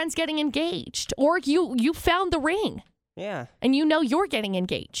your friend's getting engaged, or you found the ring. Yeah. And you know you're getting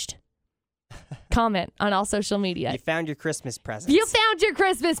engaged. Comment on all social media. You found your Christmas presents. You found your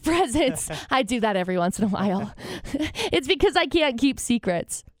Christmas presents. I do that every once in a while. It's because I can't keep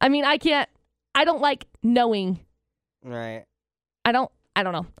secrets. I mean, I don't like knowing. Right. I don't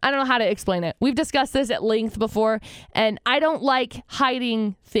know. I don't know how to explain it. We've discussed this at length before, and I don't like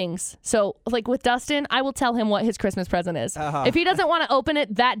hiding things. So, like with Dustin, I will tell him what his Christmas present is. Uh-huh. If he doesn't want to open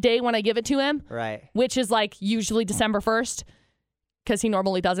it that day when I give it to him, right, which is like usually December 1st, because he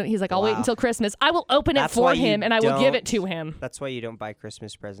normally doesn't. He's like, I'll wait until Christmas. I will open it for him, and I will give it to him. That's why you don't buy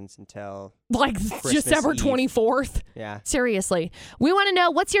Christmas presents until like December 24th. Yeah. Seriously. We want to know,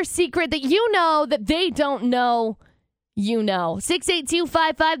 what's your secret that you know that they don't know you know?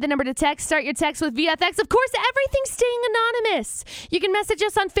 68255, the number to text. Start your text with VFX. Of course, everything's staying anonymous. You can message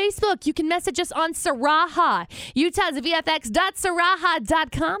us on Facebook. You can message us on Saraha. Utah's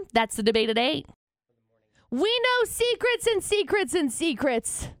VFX.Saraha.com. That's the debate at 8. We know secrets and secrets and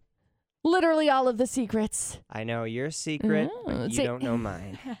secrets. Literally all of the secrets. I know your secret, but you don't know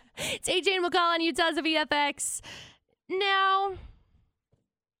mine. It's AJ and McCall on Utah's VFX. Now,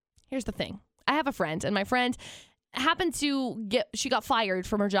 here's the thing. I have a friend, and my friend happened to she got fired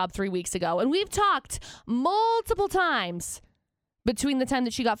from her job 3 weeks ago. And we've talked multiple times between the time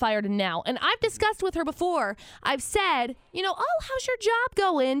that she got fired and now. And I've discussed with her before. I've said, how's your job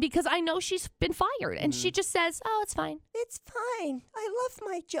going? Because I know she's been fired. And she just says, oh, it's fine. It's fine. I love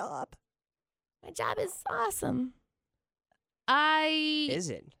my job. My job is awesome. Is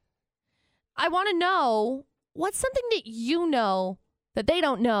it? I want to know, what's something that you know that they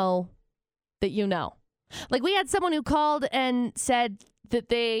don't know that you know? Like, we had someone who called and said that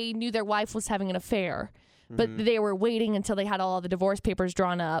they knew their wife was having an affair, but they were waiting until they had all the divorce papers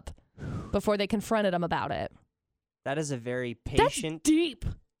drawn up before they confronted him about it. That is a very patient, that's deep,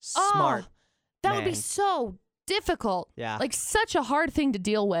 smart that would be so difficult. Yeah. Like, such a hard thing to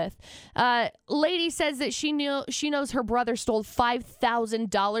deal with. Lady says that she knows her brother stole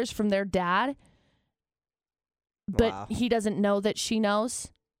 $5,000 from their dad, but he doesn't know that she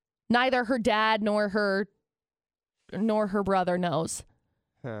knows. Neither her dad nor her brother knows.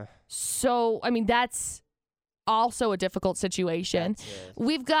 Huh. So, I mean, that's also a difficult situation.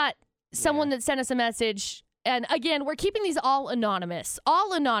 We've got someone that sent us a message, and again, we're keeping these all anonymous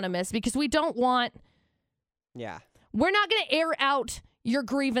because we don't want. Yeah. We're not going to air out your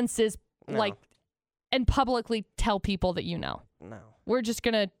grievances and publicly tell people that you know. No. We're just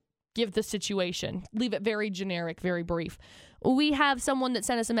going to give the situation, leave it very generic, very brief. We have someone that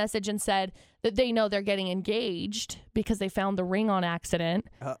sent us a message and said that they know they're getting engaged because they found the ring on accident.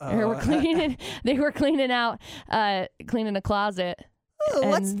 They were cleaning a closet. Oh,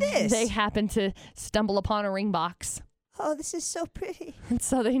 what's this? They happened to stumble upon a ring box. Oh, this is so pretty. And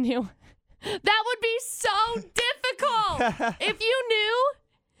so they knew. That would be so difficult. If you knew,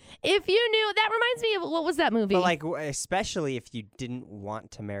 that reminds me of, what was that movie? But like, especially if you didn't want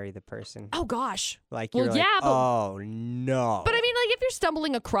to marry the person. Oh gosh. Like, you're oh no. But I mean, like, if you're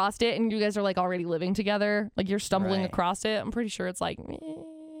stumbling across it and you guys are like already living together, like you're stumbling across it, I'm pretty sure it's like,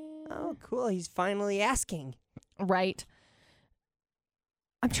 oh, cool. He's finally asking. Right.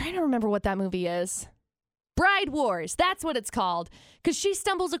 I'm trying to remember what that movie is. Bride Wars, that's what it's called. Because she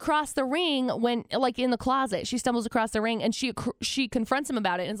stumbles across the ring when, like, in the closet. She stumbles across the ring and she confronts him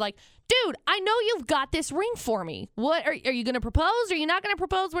about it and is like, dude, I know you've got this ring for me. What, are you going to propose? Are you not going to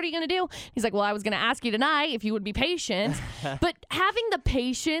propose? What are you going to do? He's like, well, I was going to ask you tonight if you would be patient. But having the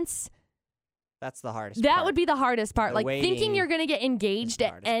patience, that's the hardest part. That would be the hardest part. Like, thinking you're going to get engaged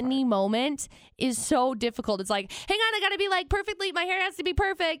at any moment is so difficult. It's like, hang on, I got to be like my hair has to be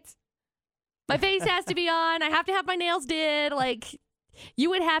perfect. My face has to be on. I have to have my nails did. Like, you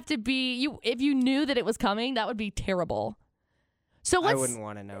would have to be, if you knew that it was coming, that would be terrible. So I wouldn't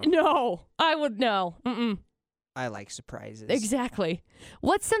want to know. No, I would know. I like surprises. Exactly.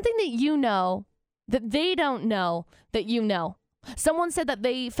 What's something that you know that they don't know that you know? Someone said that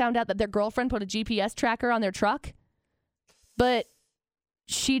they found out that their girlfriend put a GPS tracker on their truck, but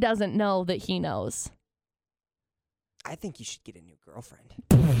she doesn't know that he knows. I think you should get a new girlfriend.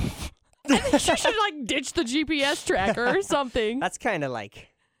 I think you should, like, ditch the GPS tracker or something. That's kind of, like,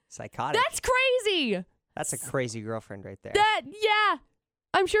 psychotic. That's crazy. That's a crazy girlfriend right there. Yeah.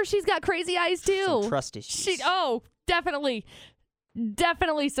 I'm sure she's got crazy eyes, too. Some trust issues. Definitely.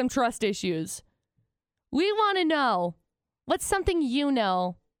 definitely some trust issues. We want to know what's something you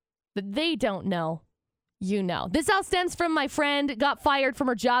know that they don't know you know. This all stems from my friend got fired from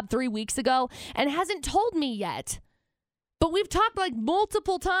her job 3 weeks ago and hasn't told me yet. But we've talked like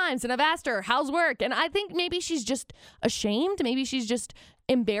multiple times and I've asked her, how's work? And I think maybe she's just ashamed. Maybe she's just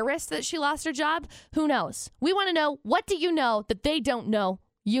embarrassed that she lost her job. Who knows? We want to know, what do you know that they don't know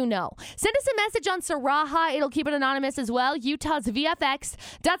you know? Send us a message on Saraha. It'll keep it anonymous as well. Utah's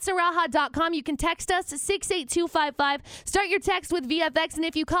VFX.Saraha.com. You can text us 68255. Start your text with VFX. And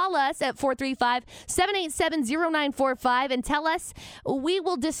if you call us at 435-787-0945 and tell us, we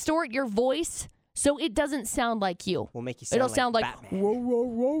will distort your voice so it doesn't sound like you. We'll make you sound It'll like sound like Batman. whoa, whoa,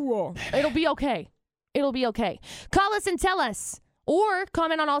 whoa, whoa. It'll be okay. It'll be okay. Call us and tell us. Or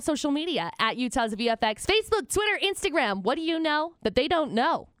comment on all social media at Utah's VFX. Facebook, Twitter, Instagram. What do you know that they don't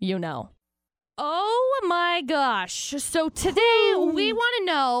know you know? Oh my gosh. So today we want to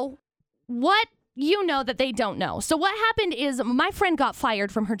know what you know that they don't know. So what happened is my friend got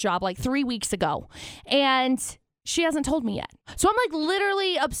fired from her job like 3 weeks ago. And she hasn't told me yet. So I'm like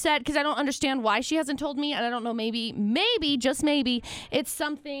literally upset because I don't understand why she hasn't told me. And I don't know, maybe, just maybe, it's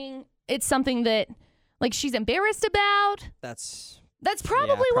something that like she's embarrassed about. That's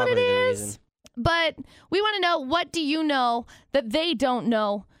probably what it is. Reason. But we want to know, what do you know that they don't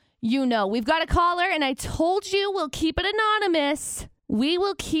know you know? We've got a caller, and I told you we'll keep it anonymous. We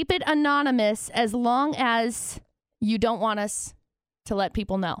will keep it anonymous as long as you don't want us to let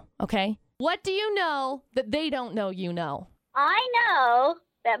people know, okay? What do you know that they don't know you know? I know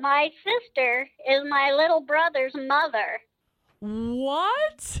that my sister is my little brother's mother.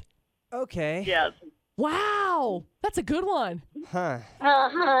 What? Okay. Yes. Wow. That's a good one. Huh.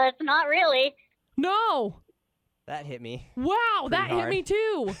 It's not really. No. That hit me. Wow, that hard. hit me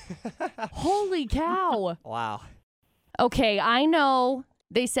too. Holy cow. Wow. Okay, I know.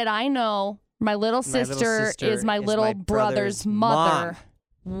 They said I know. My little sister is my little brother's mother.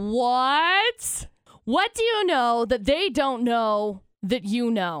 What? What do you know that they don't know that you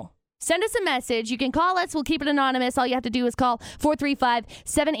know? Send us a message. You can call us. We'll keep it anonymous. All you have to do is call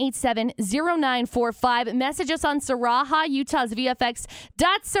 435-787-0945. Message us on Saraha, Utah's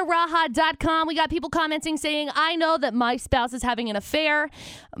VFX.Saraha.com. We got people commenting saying, I know that my spouse is having an affair,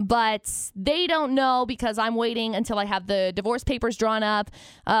 but they don't know because I'm waiting until I have the divorce papers drawn up.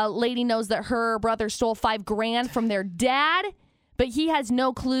 Lady knows that her brother stole $5,000 from their dad, but he has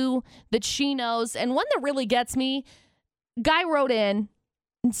no clue that she knows. And one that really gets me, guy wrote in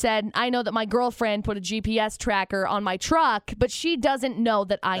and said, I know that my girlfriend put a GPS tracker on my truck, but she doesn't know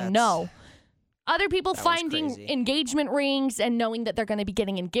that I know. Other people finding engagement rings and knowing that they're going to be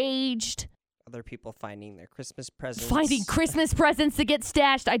getting engaged. Other people finding their Christmas presents. Finding Christmas presents to get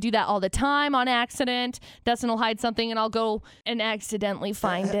stashed. I do that all the time on accident. Dustin will hide something and I'll go and accidentally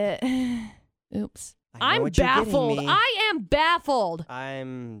find it. Oops. I'm baffled. I am baffled.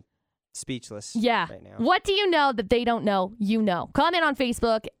 I'm speechless right now. What do you know that they don't know you know? Comment on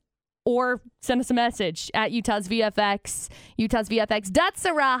Facebook or send us a message at Utah's VFX,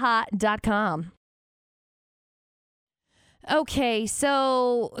 utahsvfx.Saraha.com. Okay,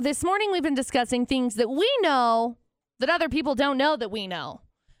 so this morning we've been discussing things that we know that other people don't know that we know.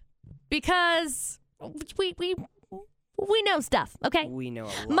 Because we know stuff, okay? We know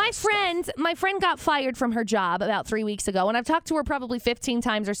a lot My friend got fired from her job about 3 weeks ago, and I've talked to her probably 15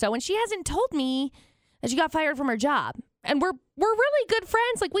 times or so, and she hasn't told me that she got fired from her job. And we're really good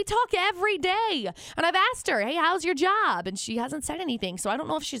friends. Like, we talk every day. And I've asked her, hey, how's your job? And she hasn't said anything. So I don't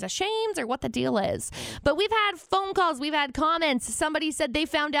know if she's ashamed or what the deal is. But we've had phone calls. We've had comments. Somebody said they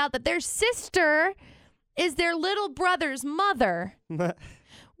found out that their sister is their little brother's mother,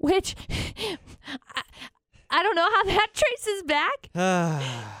 which I don't know how that traces back.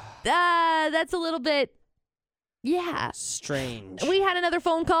 That's a little bit, strange. We had another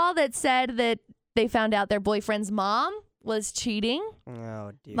phone call that said that they found out their boyfriend's mom was cheating.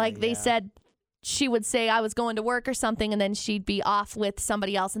 Oh, dear. Like they said she would say, I was going to work or something, and then she'd be off with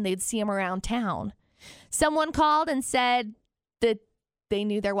somebody else and they'd see him around town. Someone called and said that they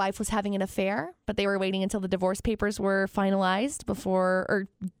knew their wife was having an affair, but they were waiting until the divorce papers were finalized or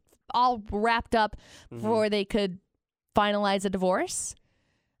all wrapped up before they could finalize a divorce.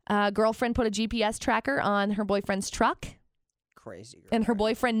 Girlfriend put a GPS tracker on her boyfriend's truck. Crazy girl. And her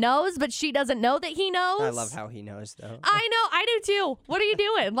boyfriend knows, but she doesn't know that he knows. I love how he knows, though. I know. I do, too. What are you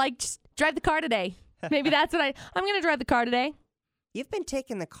doing? Like, just drive the car today. Maybe that's what I'm going to drive the car today. You've been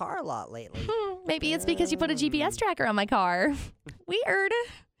taking the car a lot lately. Maybe it's because you put a GPS tracker on my car. Weird.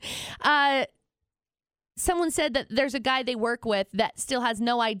 Someone said that there's a guy they work with that still has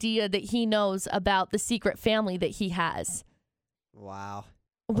no idea that he knows about the secret family that he has. Wow.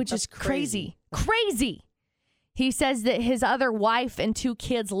 Which That's is crazy. Crazy. He says that his other wife and 2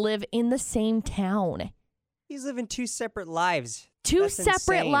 kids live in the same town. He's living 2 separate lives. Two That's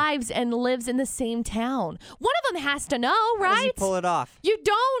separate insane. lives and lives in the same town. One of them has to know, right? How does he pull it off? You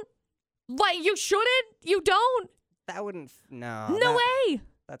don't. Like, you shouldn't. You don't. That wouldn't. No. No way.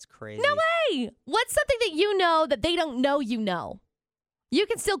 That's crazy. No way. What's something that you know that they don't know you know? You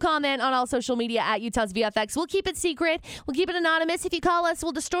can still comment on all social media at Utah's VFX. We'll keep it secret. We'll keep it anonymous. If you call us,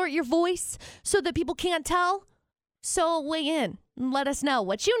 we'll distort your voice so that people can't tell. So weigh in and let us know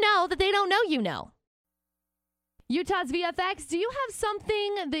what you know that they don't know you know. Utah's VFX, do you have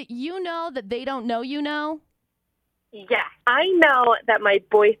something that you know that they don't know you know? Yeah, I know that my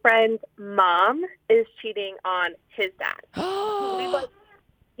boyfriend's mom is cheating on his dad. We've like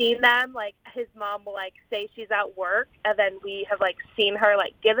seen them, like his mom will like say she's at work, and then we have like seen her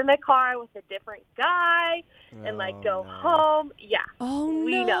like get in a car with a different guy and like go home. Yeah. Oh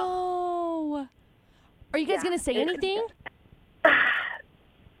we no. know. Are you guys gonna say anything?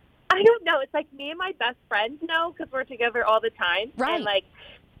 I don't know. It's like me and my best friend know because we're together all the time. Right. And like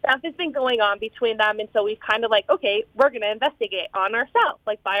stuff has been going on between them, and so we've kind of like, okay, we're going to investigate on ourselves,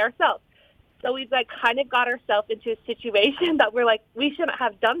 like by ourselves. So we've like kind of got ourselves into a situation that we're like, we shouldn't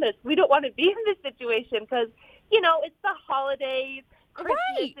have done this. We don't want to be in this situation because, you know, it's the holidays.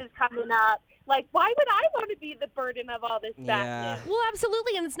 Christmas is coming up. Like, why would I want to be the burden of all this bad news? Well,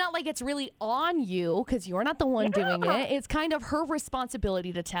 absolutely. And it's not like it's really on you because you're not the one doing it. It's kind of her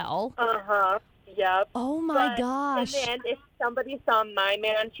responsibility to tell. Uh-huh. Yep. Oh, my gosh. And then if somebody saw my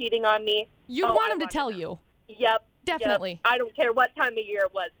man cheating on me, you want him to tell you. Yep. Definitely. Yep. I don't care what time of year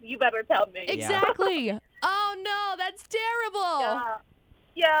it was. You better tell me. Exactly. Oh, no. That's terrible.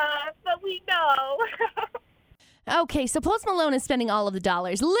 Yeah, but we know. Okay, so Post Malone is spending all of the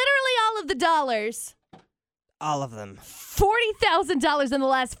dollars. Literally all of the dollars. All of them. $40,000 in the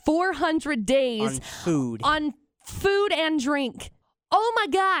last 400 days. On food. On food and drink. Oh my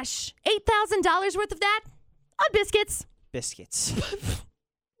gosh. $8,000 worth of that? On biscuits. Biscuits.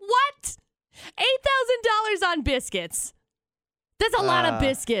 What? $8,000 on biscuits. That's a lot of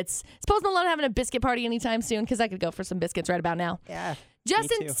biscuits. Is Post Malone having a biscuit party anytime soon? Because I could go for some biscuits right about now. Yeah.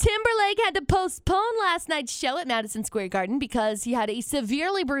 Justin Timberlake had to postpone last night's show at Madison Square Garden because he had a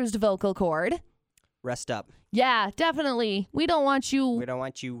severely bruised vocal cord. Rest up. Yeah, definitely. We don't want you. We don't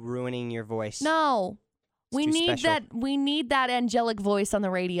want you ruining your voice. No. We too need special. that. We need that angelic voice on the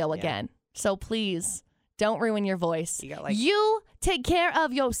radio again. So please don't ruin your voice. You take care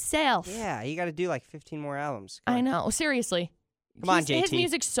of yourself. Yeah, you got to do like 15 more albums. I know. Seriously. Come on, JT. His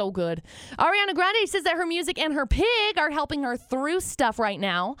music's so good. Ariana Grande says that her music and her pig are helping her through stuff right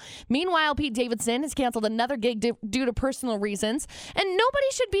now. Meanwhile, Pete Davidson has canceled another gig due to personal reasons. And nobody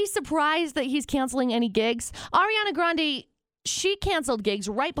should be surprised that he's canceling any gigs. Ariana Grande, she canceled gigs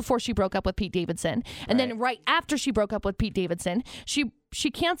right before she broke up with Pete Davidson. And then right after she broke up with Pete Davidson, she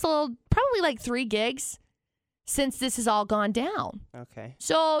canceled probably like 3 gigs since this has all gone down. Okay.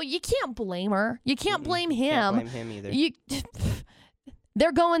 So you can't blame her. You can't blame him. Can't blame him either.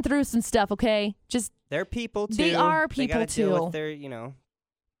 They're going through some stuff, okay? Just they're people too. They are they people gotta too. Deal with their,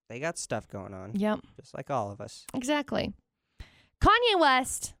 they got stuff going on. Yep. Just like all of us. Exactly. Kanye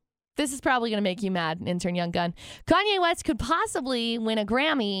West. This is probably going to make you mad, Intern Young Gun. Kanye West could possibly win a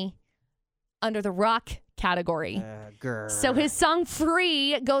Grammy under the rock category. So his song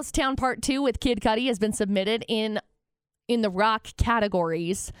Free, Ghost Town Part 2 with Kid Cudi has been submitted in the rock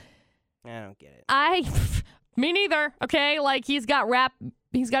categories. I don't get it. Me neither. Okay, like he's got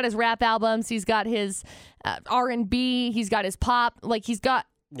his rap albums, he's got his R&B, he's got his pop, like he's got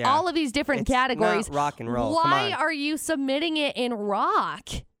all of these different categories. Not rock and roll. Why are you submitting it in rock?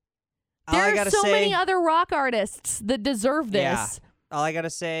 All There are so many other rock artists that deserve this. Yeah. All I gotta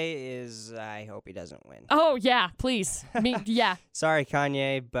say is I hope he doesn't win. Oh yeah, please. Yeah. Sorry,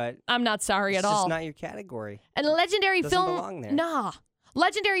 Kanye, but I'm not sorry at it's all. just not your category. And legendary Doesn't film belong there.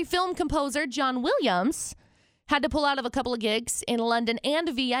 Legendary film composer John Williams had to pull out of a couple of gigs in London and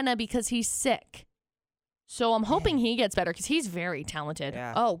Vienna because he's sick. So I'm hoping he gets better because he's very talented.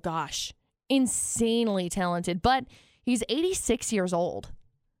 Yeah. Oh gosh, insanely talented. But he's 86 years old.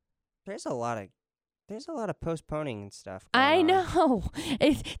 There's a lot of postponing and stuff. I know.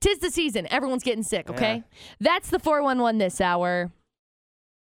 'Tis the season. Everyone's getting sick, okay? Yeah. That's the 411 this hour.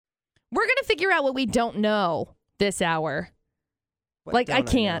 We're going to figure out what we don't know this hour. I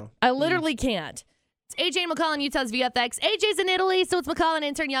can't. I literally can't. It's AJ and McCall on Utah's VFX. AJ's in Italy, so it's McCall and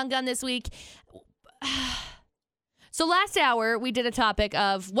Intern Young Gun this week. So last hour, we did a topic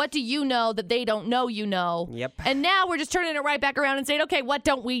of what do you know that they don't know you know. Yep. And now we're just turning it right back around and saying, okay, what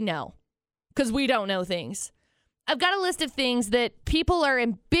don't we know? Because we don't know things. I've got a list of things that people are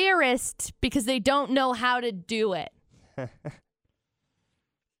embarrassed because they don't know how to do it.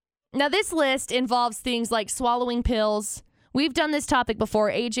 Now, this list involves things like swallowing pills. We've done this topic before.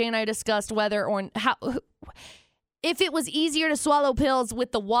 AJ and I discussed whether or how, if it was easier to swallow pills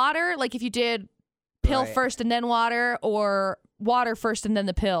with the water, like if you did pill first and then water, or water first and then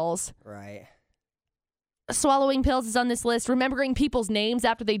the pills. Right. Swallowing pills is on this list. Remembering people's names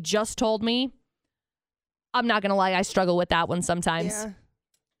after they just told me. I'm not going to lie, I struggle with that one sometimes. Yeah.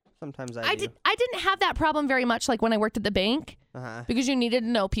 Sometimes I do. I didn't have that problem very much like when I worked at the bank because you needed to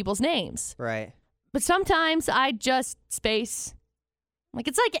know people's names. Right. But sometimes I just space. Like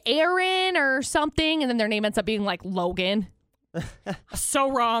it's like Aaron or something, and then their name ends up being like Logan.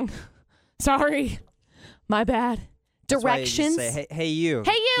 So wrong. Sorry. My bad. That's Directions. why you just say, hey, you.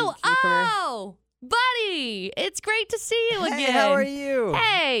 Hey, you. Can you come here? Oh, buddy. It's great to see you again. Hey, how are you?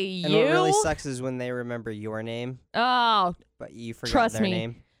 Hey, you. And what really sucks is when they remember your name. Oh. But you forgot Trust their me.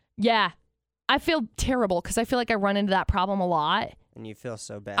 name. Yeah. I feel terrible because I feel like I run into that problem a lot. And you feel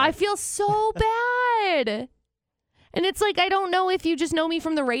so bad. I feel so bad. And it's like, I don't know if you just know me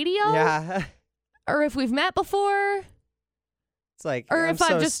from the radio. Yeah. Or if we've met before. It's like, or I'm if I've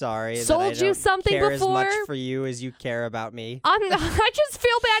so just sorry sold that I you don't something care before. as much for you as you care about me. I just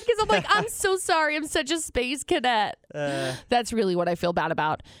feel bad because I'm like, I'm so sorry. I'm such a space cadet. That's really what I feel bad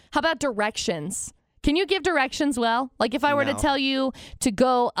about. How about directions? Can you give directions well? Like if I were to tell you to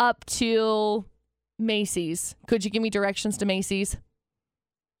go up to Macy's, could you give me directions to Macy's?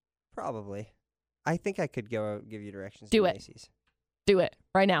 Probably. I think I could go give you directions Do to it. Macy's. Do it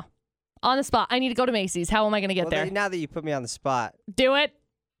right now. On the spot. I need to go to Macy's. How am I going to get there? Now that you put me on the spot. Do it.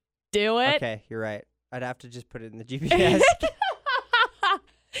 Do it. Okay, you're right. I'd have to just put it in the GPS.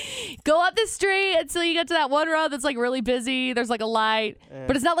 Go up the street until you get to that one road that's like really busy. There's like a light,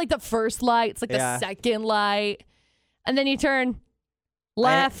 but it's not like the first light. It's like the second light. And then you turn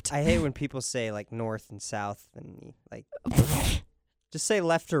left. I hate when people say like north and south and like just say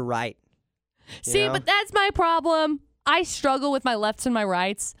left or right. See, but that's my problem. I struggle with my lefts and my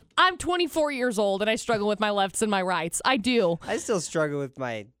rights. I'm 24 years old and I struggle with my lefts and my rights. I do. I still struggle with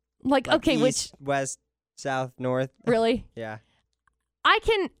my okay, east, west, south, north. Really? Yeah. I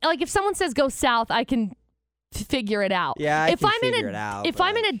can, like, if someone says go south, I can figure it out. Yeah, I can figure it out. If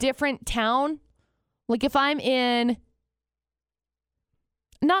I'm in a different town, like if I'm in,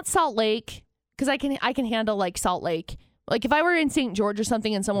 not Salt Lake, because I can handle like Salt Lake. Like if I were in St. George or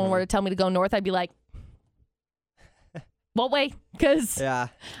something and someone were to tell me to go north, I'd be like, what way? Because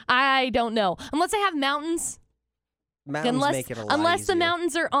I don't know. Unless I have mountains. Mountains make it a lot Unless easier. the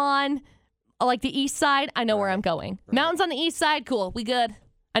mountains are on like the east side, I know where I'm going. Right. Mountains on the east side, cool. We good.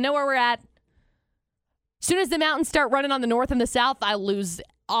 I know where we're at. As soon as the mountains start running on the north and the south, I lose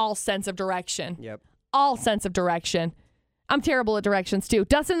all sense of direction. Yep. All sense of direction. I'm terrible at directions too.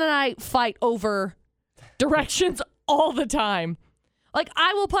 Dustin and I fight over directions all the time. Like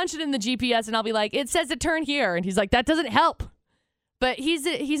I will punch it in the GPS and I'll be like, it says to turn here. And he's like, that doesn't help. But he's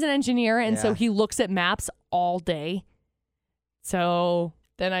an engineer and so he looks at maps all day. So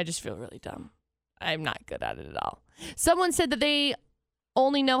then I just feel really dumb. I'm not good at it at all. Someone said that they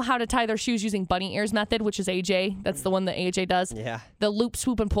only know how to tie their shoes using bunny ears method, which is AJ. That's the one that AJ does. Yeah. The loop,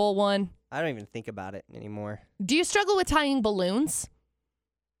 swoop, and pull one. I don't even think about it anymore. Do you struggle with tying balloons?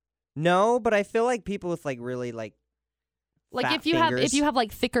 No, but I feel like people with like really like fat if you have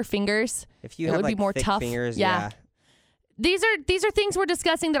like thicker fingers, if you it have would like be more thick tough. fingers, Yeah. These are things we're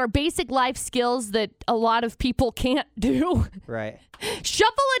discussing that are basic life skills that a lot of people can't do. Right.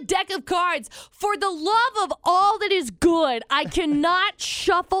 Shuffle a deck of cards. For the love of all that is good, I cannot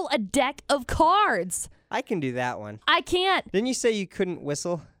shuffle a deck of cards. I can do that one. I can't. Didn't you say you couldn't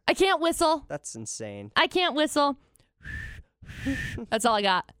whistle? I can't whistle. That's insane. I can't whistle. That's all I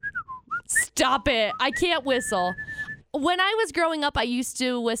got. Stop it. I can't whistle. When I was growing up, I used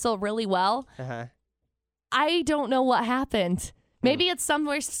to whistle really well. Uh-huh. I don't know what happened. Maybe it's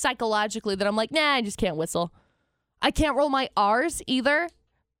somewhere psychologically that I'm like, nah, I just can't whistle. I can't roll my R's either.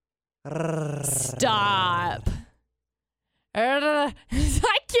 Stop. I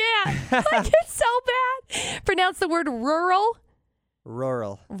can't. I get so bad. Pronounce the word rural.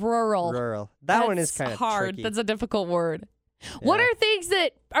 Rural. Rural. That one is kind of hard. tricky. That's a difficult word. Yeah. What are things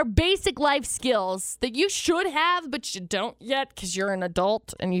that are basic life skills that you should have, but you don't yet because you're an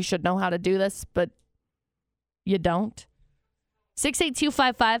adult and you should know how to do this, but you don't?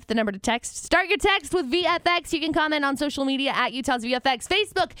 68255, the number to text. Start your text with VFX. You can comment on social media at Utah's VFX,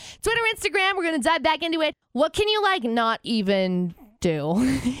 Facebook, Twitter, Instagram. We're going to dive back into it. What can you like not even do?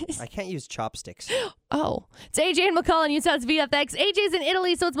 I can't use chopsticks. Oh, it's AJ and McCall in Utah's VFX. AJ's in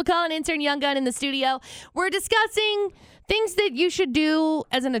Italy, so it's McCall and intern Young Gun in the studio. We're discussing things that you should do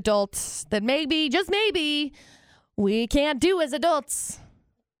as an adult that maybe, just maybe, we can't do as adults.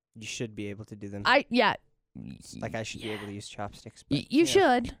 You should be able to do them. Yeah. Like I should be able to use chopsticks. You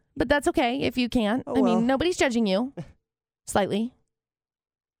should, but that's okay if you can't. Oh, I mean, well. nobody's judging you. Slightly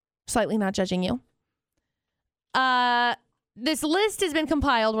not judging you. This list has been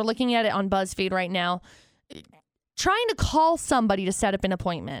compiled. We're looking at it on BuzzFeed right now. Trying to call somebody to set up an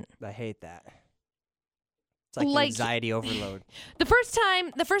appointment. I hate that. It's like anxiety overload. The first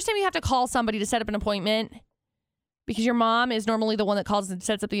time you have to call somebody to set up an appointment, because your mom is normally the one that calls and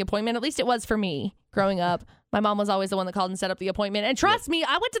sets up the appointment. At least it was for me growing up. My mom was always the one that called and set up the appointment. And trust me,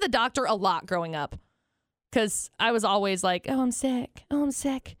 I went to the doctor a lot growing up because I was always like, oh, I'm sick. Oh, I'm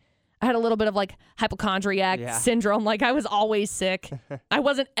sick. I had a little bit of like hypochondriac syndrome. Like I was always sick. I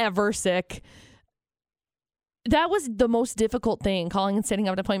wasn't ever sick. That was the most difficult thing, calling and setting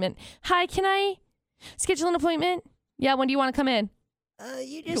up an appointment. Hi, can I schedule an appointment? Yeah, when do you want to come in?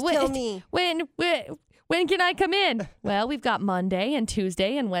 You just tell me. When can I come in? Well, we've got Monday and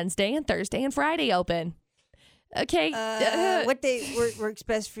Tuesday and Wednesday and Thursday and Friday open. Okay. What day works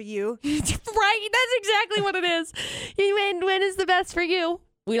best for you? Right, that's exactly what it is. When is the best for you?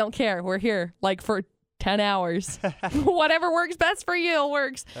 We don't care. We're here like for 10 hours. Whatever works best for you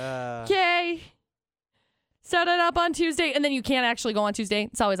works. Okay. Set it up on Tuesday, and then you can't actually go on Tuesday.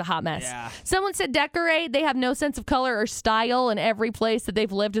 It's always a hot mess. Yeah. Someone said decorate. They have no sense of color or style, and every place that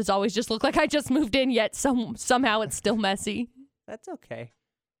they've lived has always just looked like I just moved in, yet somehow it's still messy. That's okay.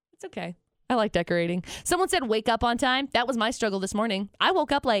 It's okay. I like decorating. Someone said wake up on time. That was my struggle this morning. I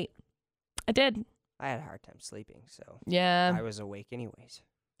woke up late. I did. I had a hard time sleeping, so yeah, I was awake anyways.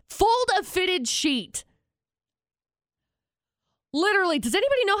 Fold a fitted sheet. Literally, does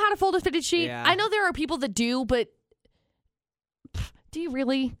anybody know how to fold a fitted sheet? Yeah. I know there are people that do, but do you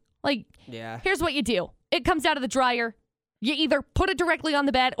really? Like, here's what you do. It comes out of the dryer. You either put it directly on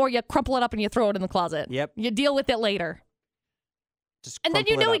the bed or you crumple it up and you throw it in the closet. Yep. You deal with it later. And then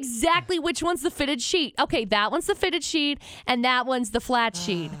you know exactly which one's the fitted sheet. Okay, that one's the fitted sheet and that one's the flat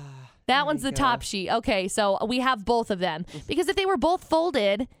sheet. That one's the top sheet. Okay, so we have both of them. Because if they were both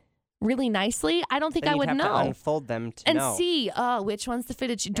folded really nicely, I don't think I would know. To unfold them to know. And see, which one's the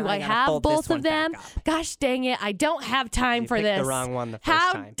fitted sheet. Do I have both of them? Gosh dang it, I don't have time for this. You picked the wrong one the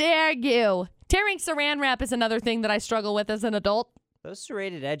first time. How dare you? Tearing saran wrap is another thing that I struggle with as an adult. Those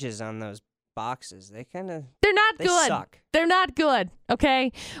serrated edges on those boxes, they're not good. Suck. They're not good,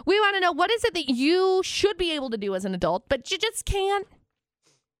 okay? We want to know, what is it that you should be able to do as an adult, but you just can't?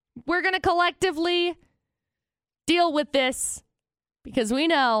 We're going to collectively deal with this because we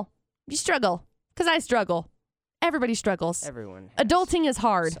know you struggle, because I struggle. Everybody struggles. Everyone. Adulting is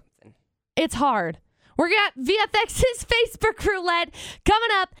hard. Something. It's hard. We're got VFX's Facebook roulette coming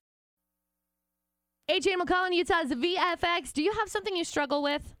up. AJ and McCall in Utah's VFX. Do you have something you struggle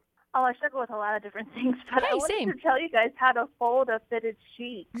with? Oh, I struggle with a lot of different things, but I wanted same. to tell you guys how to fold a fitted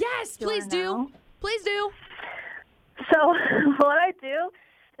sheet. Yes, please do. Please do. So what I do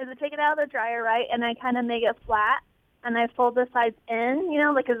is I take it out of the dryer, right, and I kind of make it flat, and I fold the sides in,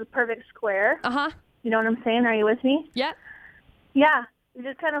 like as a perfect square. Uh-huh. You know what I'm saying? Are you with me? Yep. Yeah. You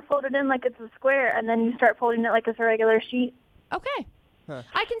just kind of fold it in like it's a square, and then you start folding it like it's a regular sheet. Okay. Huh.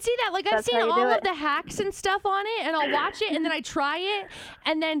 I can see that. Like, I've seen all of the hacks and stuff on it, and I'll watch it, and then I try it,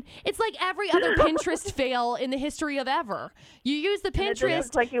 and then it's like every other Pinterest fail in the history of ever. You use the Pinterest. It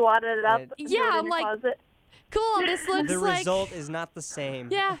looks like you wadded it up. I'm like, closet. Cool, this looks the like... The result is not the same.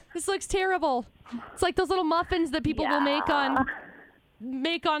 Yeah, this looks terrible. It's like those little muffins that people will make on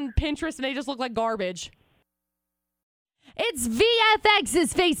Pinterest, and they just look like garbage. It's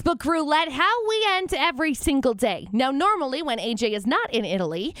VFX's Facebook roulette, how we end every single day. Now, normally when AJ is not in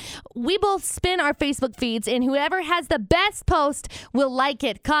Italy, we both spin our Facebook feeds, and whoever has the best post will like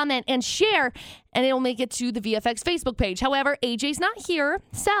it, comment, and share, and it will make it to the VFX Facebook page. However, AJ's not here,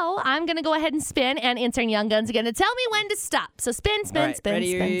 so I'm going to go ahead and spin, and intern Young Gun's going to tell me when to stop. So spin, spin, spin,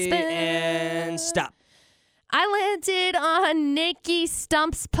 ready, spin, spin. And stop. I landed on Nikki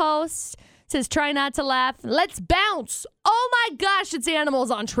Stump's post. Says, try not to laugh. Let's bounce. Oh my gosh, it's animals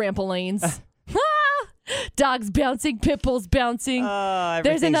on trampolines. Dogs bouncing, pit bulls bouncing.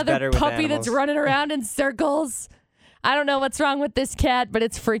 There's another puppy that's running around in circles. I don't know what's wrong with this cat, but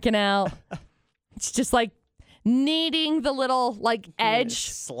it's freaking out. It's just like needing the little edge.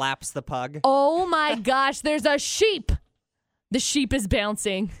 Slaps the pug. Oh my gosh, there's a sheep. The sheep is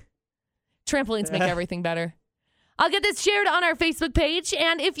bouncing. Trampolines make everything better. I'll get this shared on our Facebook page.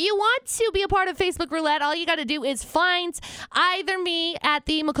 And if you want to be a part of Facebook Roulette, all you got to do is find either me at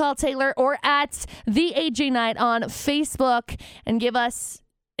the McCall Taylor or at the AJ Knight on Facebook and give us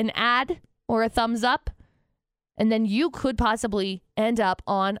an ad or a thumbs up. And then you could possibly end up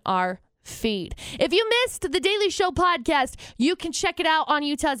on our feed. If you missed the Daily Show podcast, you can check it out on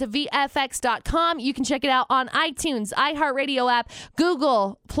utahsvfx.com. You can check it out on iTunes, iHeartRadio app,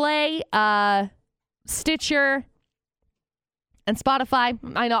 Google Play, Stitcher, and Spotify.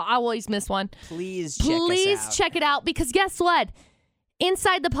 I know I always miss one. Please check it out because guess what?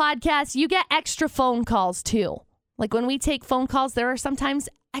 Inside the podcast, you get extra phone calls too. Like when we take phone calls, there are sometimes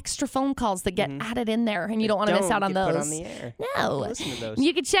extra phone calls that get added in there, and you don't want to miss out on those. Put on the air. No. Listen to those.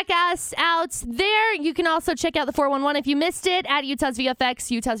 You can check us out there. You can also check out the 411 if you missed it at Utah's VFX,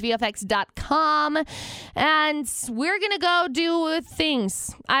 utahsvfx.com. And we're going to go do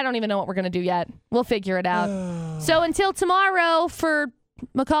things. I don't even know what we're going to do yet. We'll figure it out. So until tomorrow, for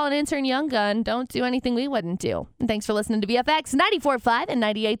McCall and Intern Young Gun, don't do anything we wouldn't do. And thanks for listening to VFX 94.5 and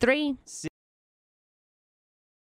 98.3.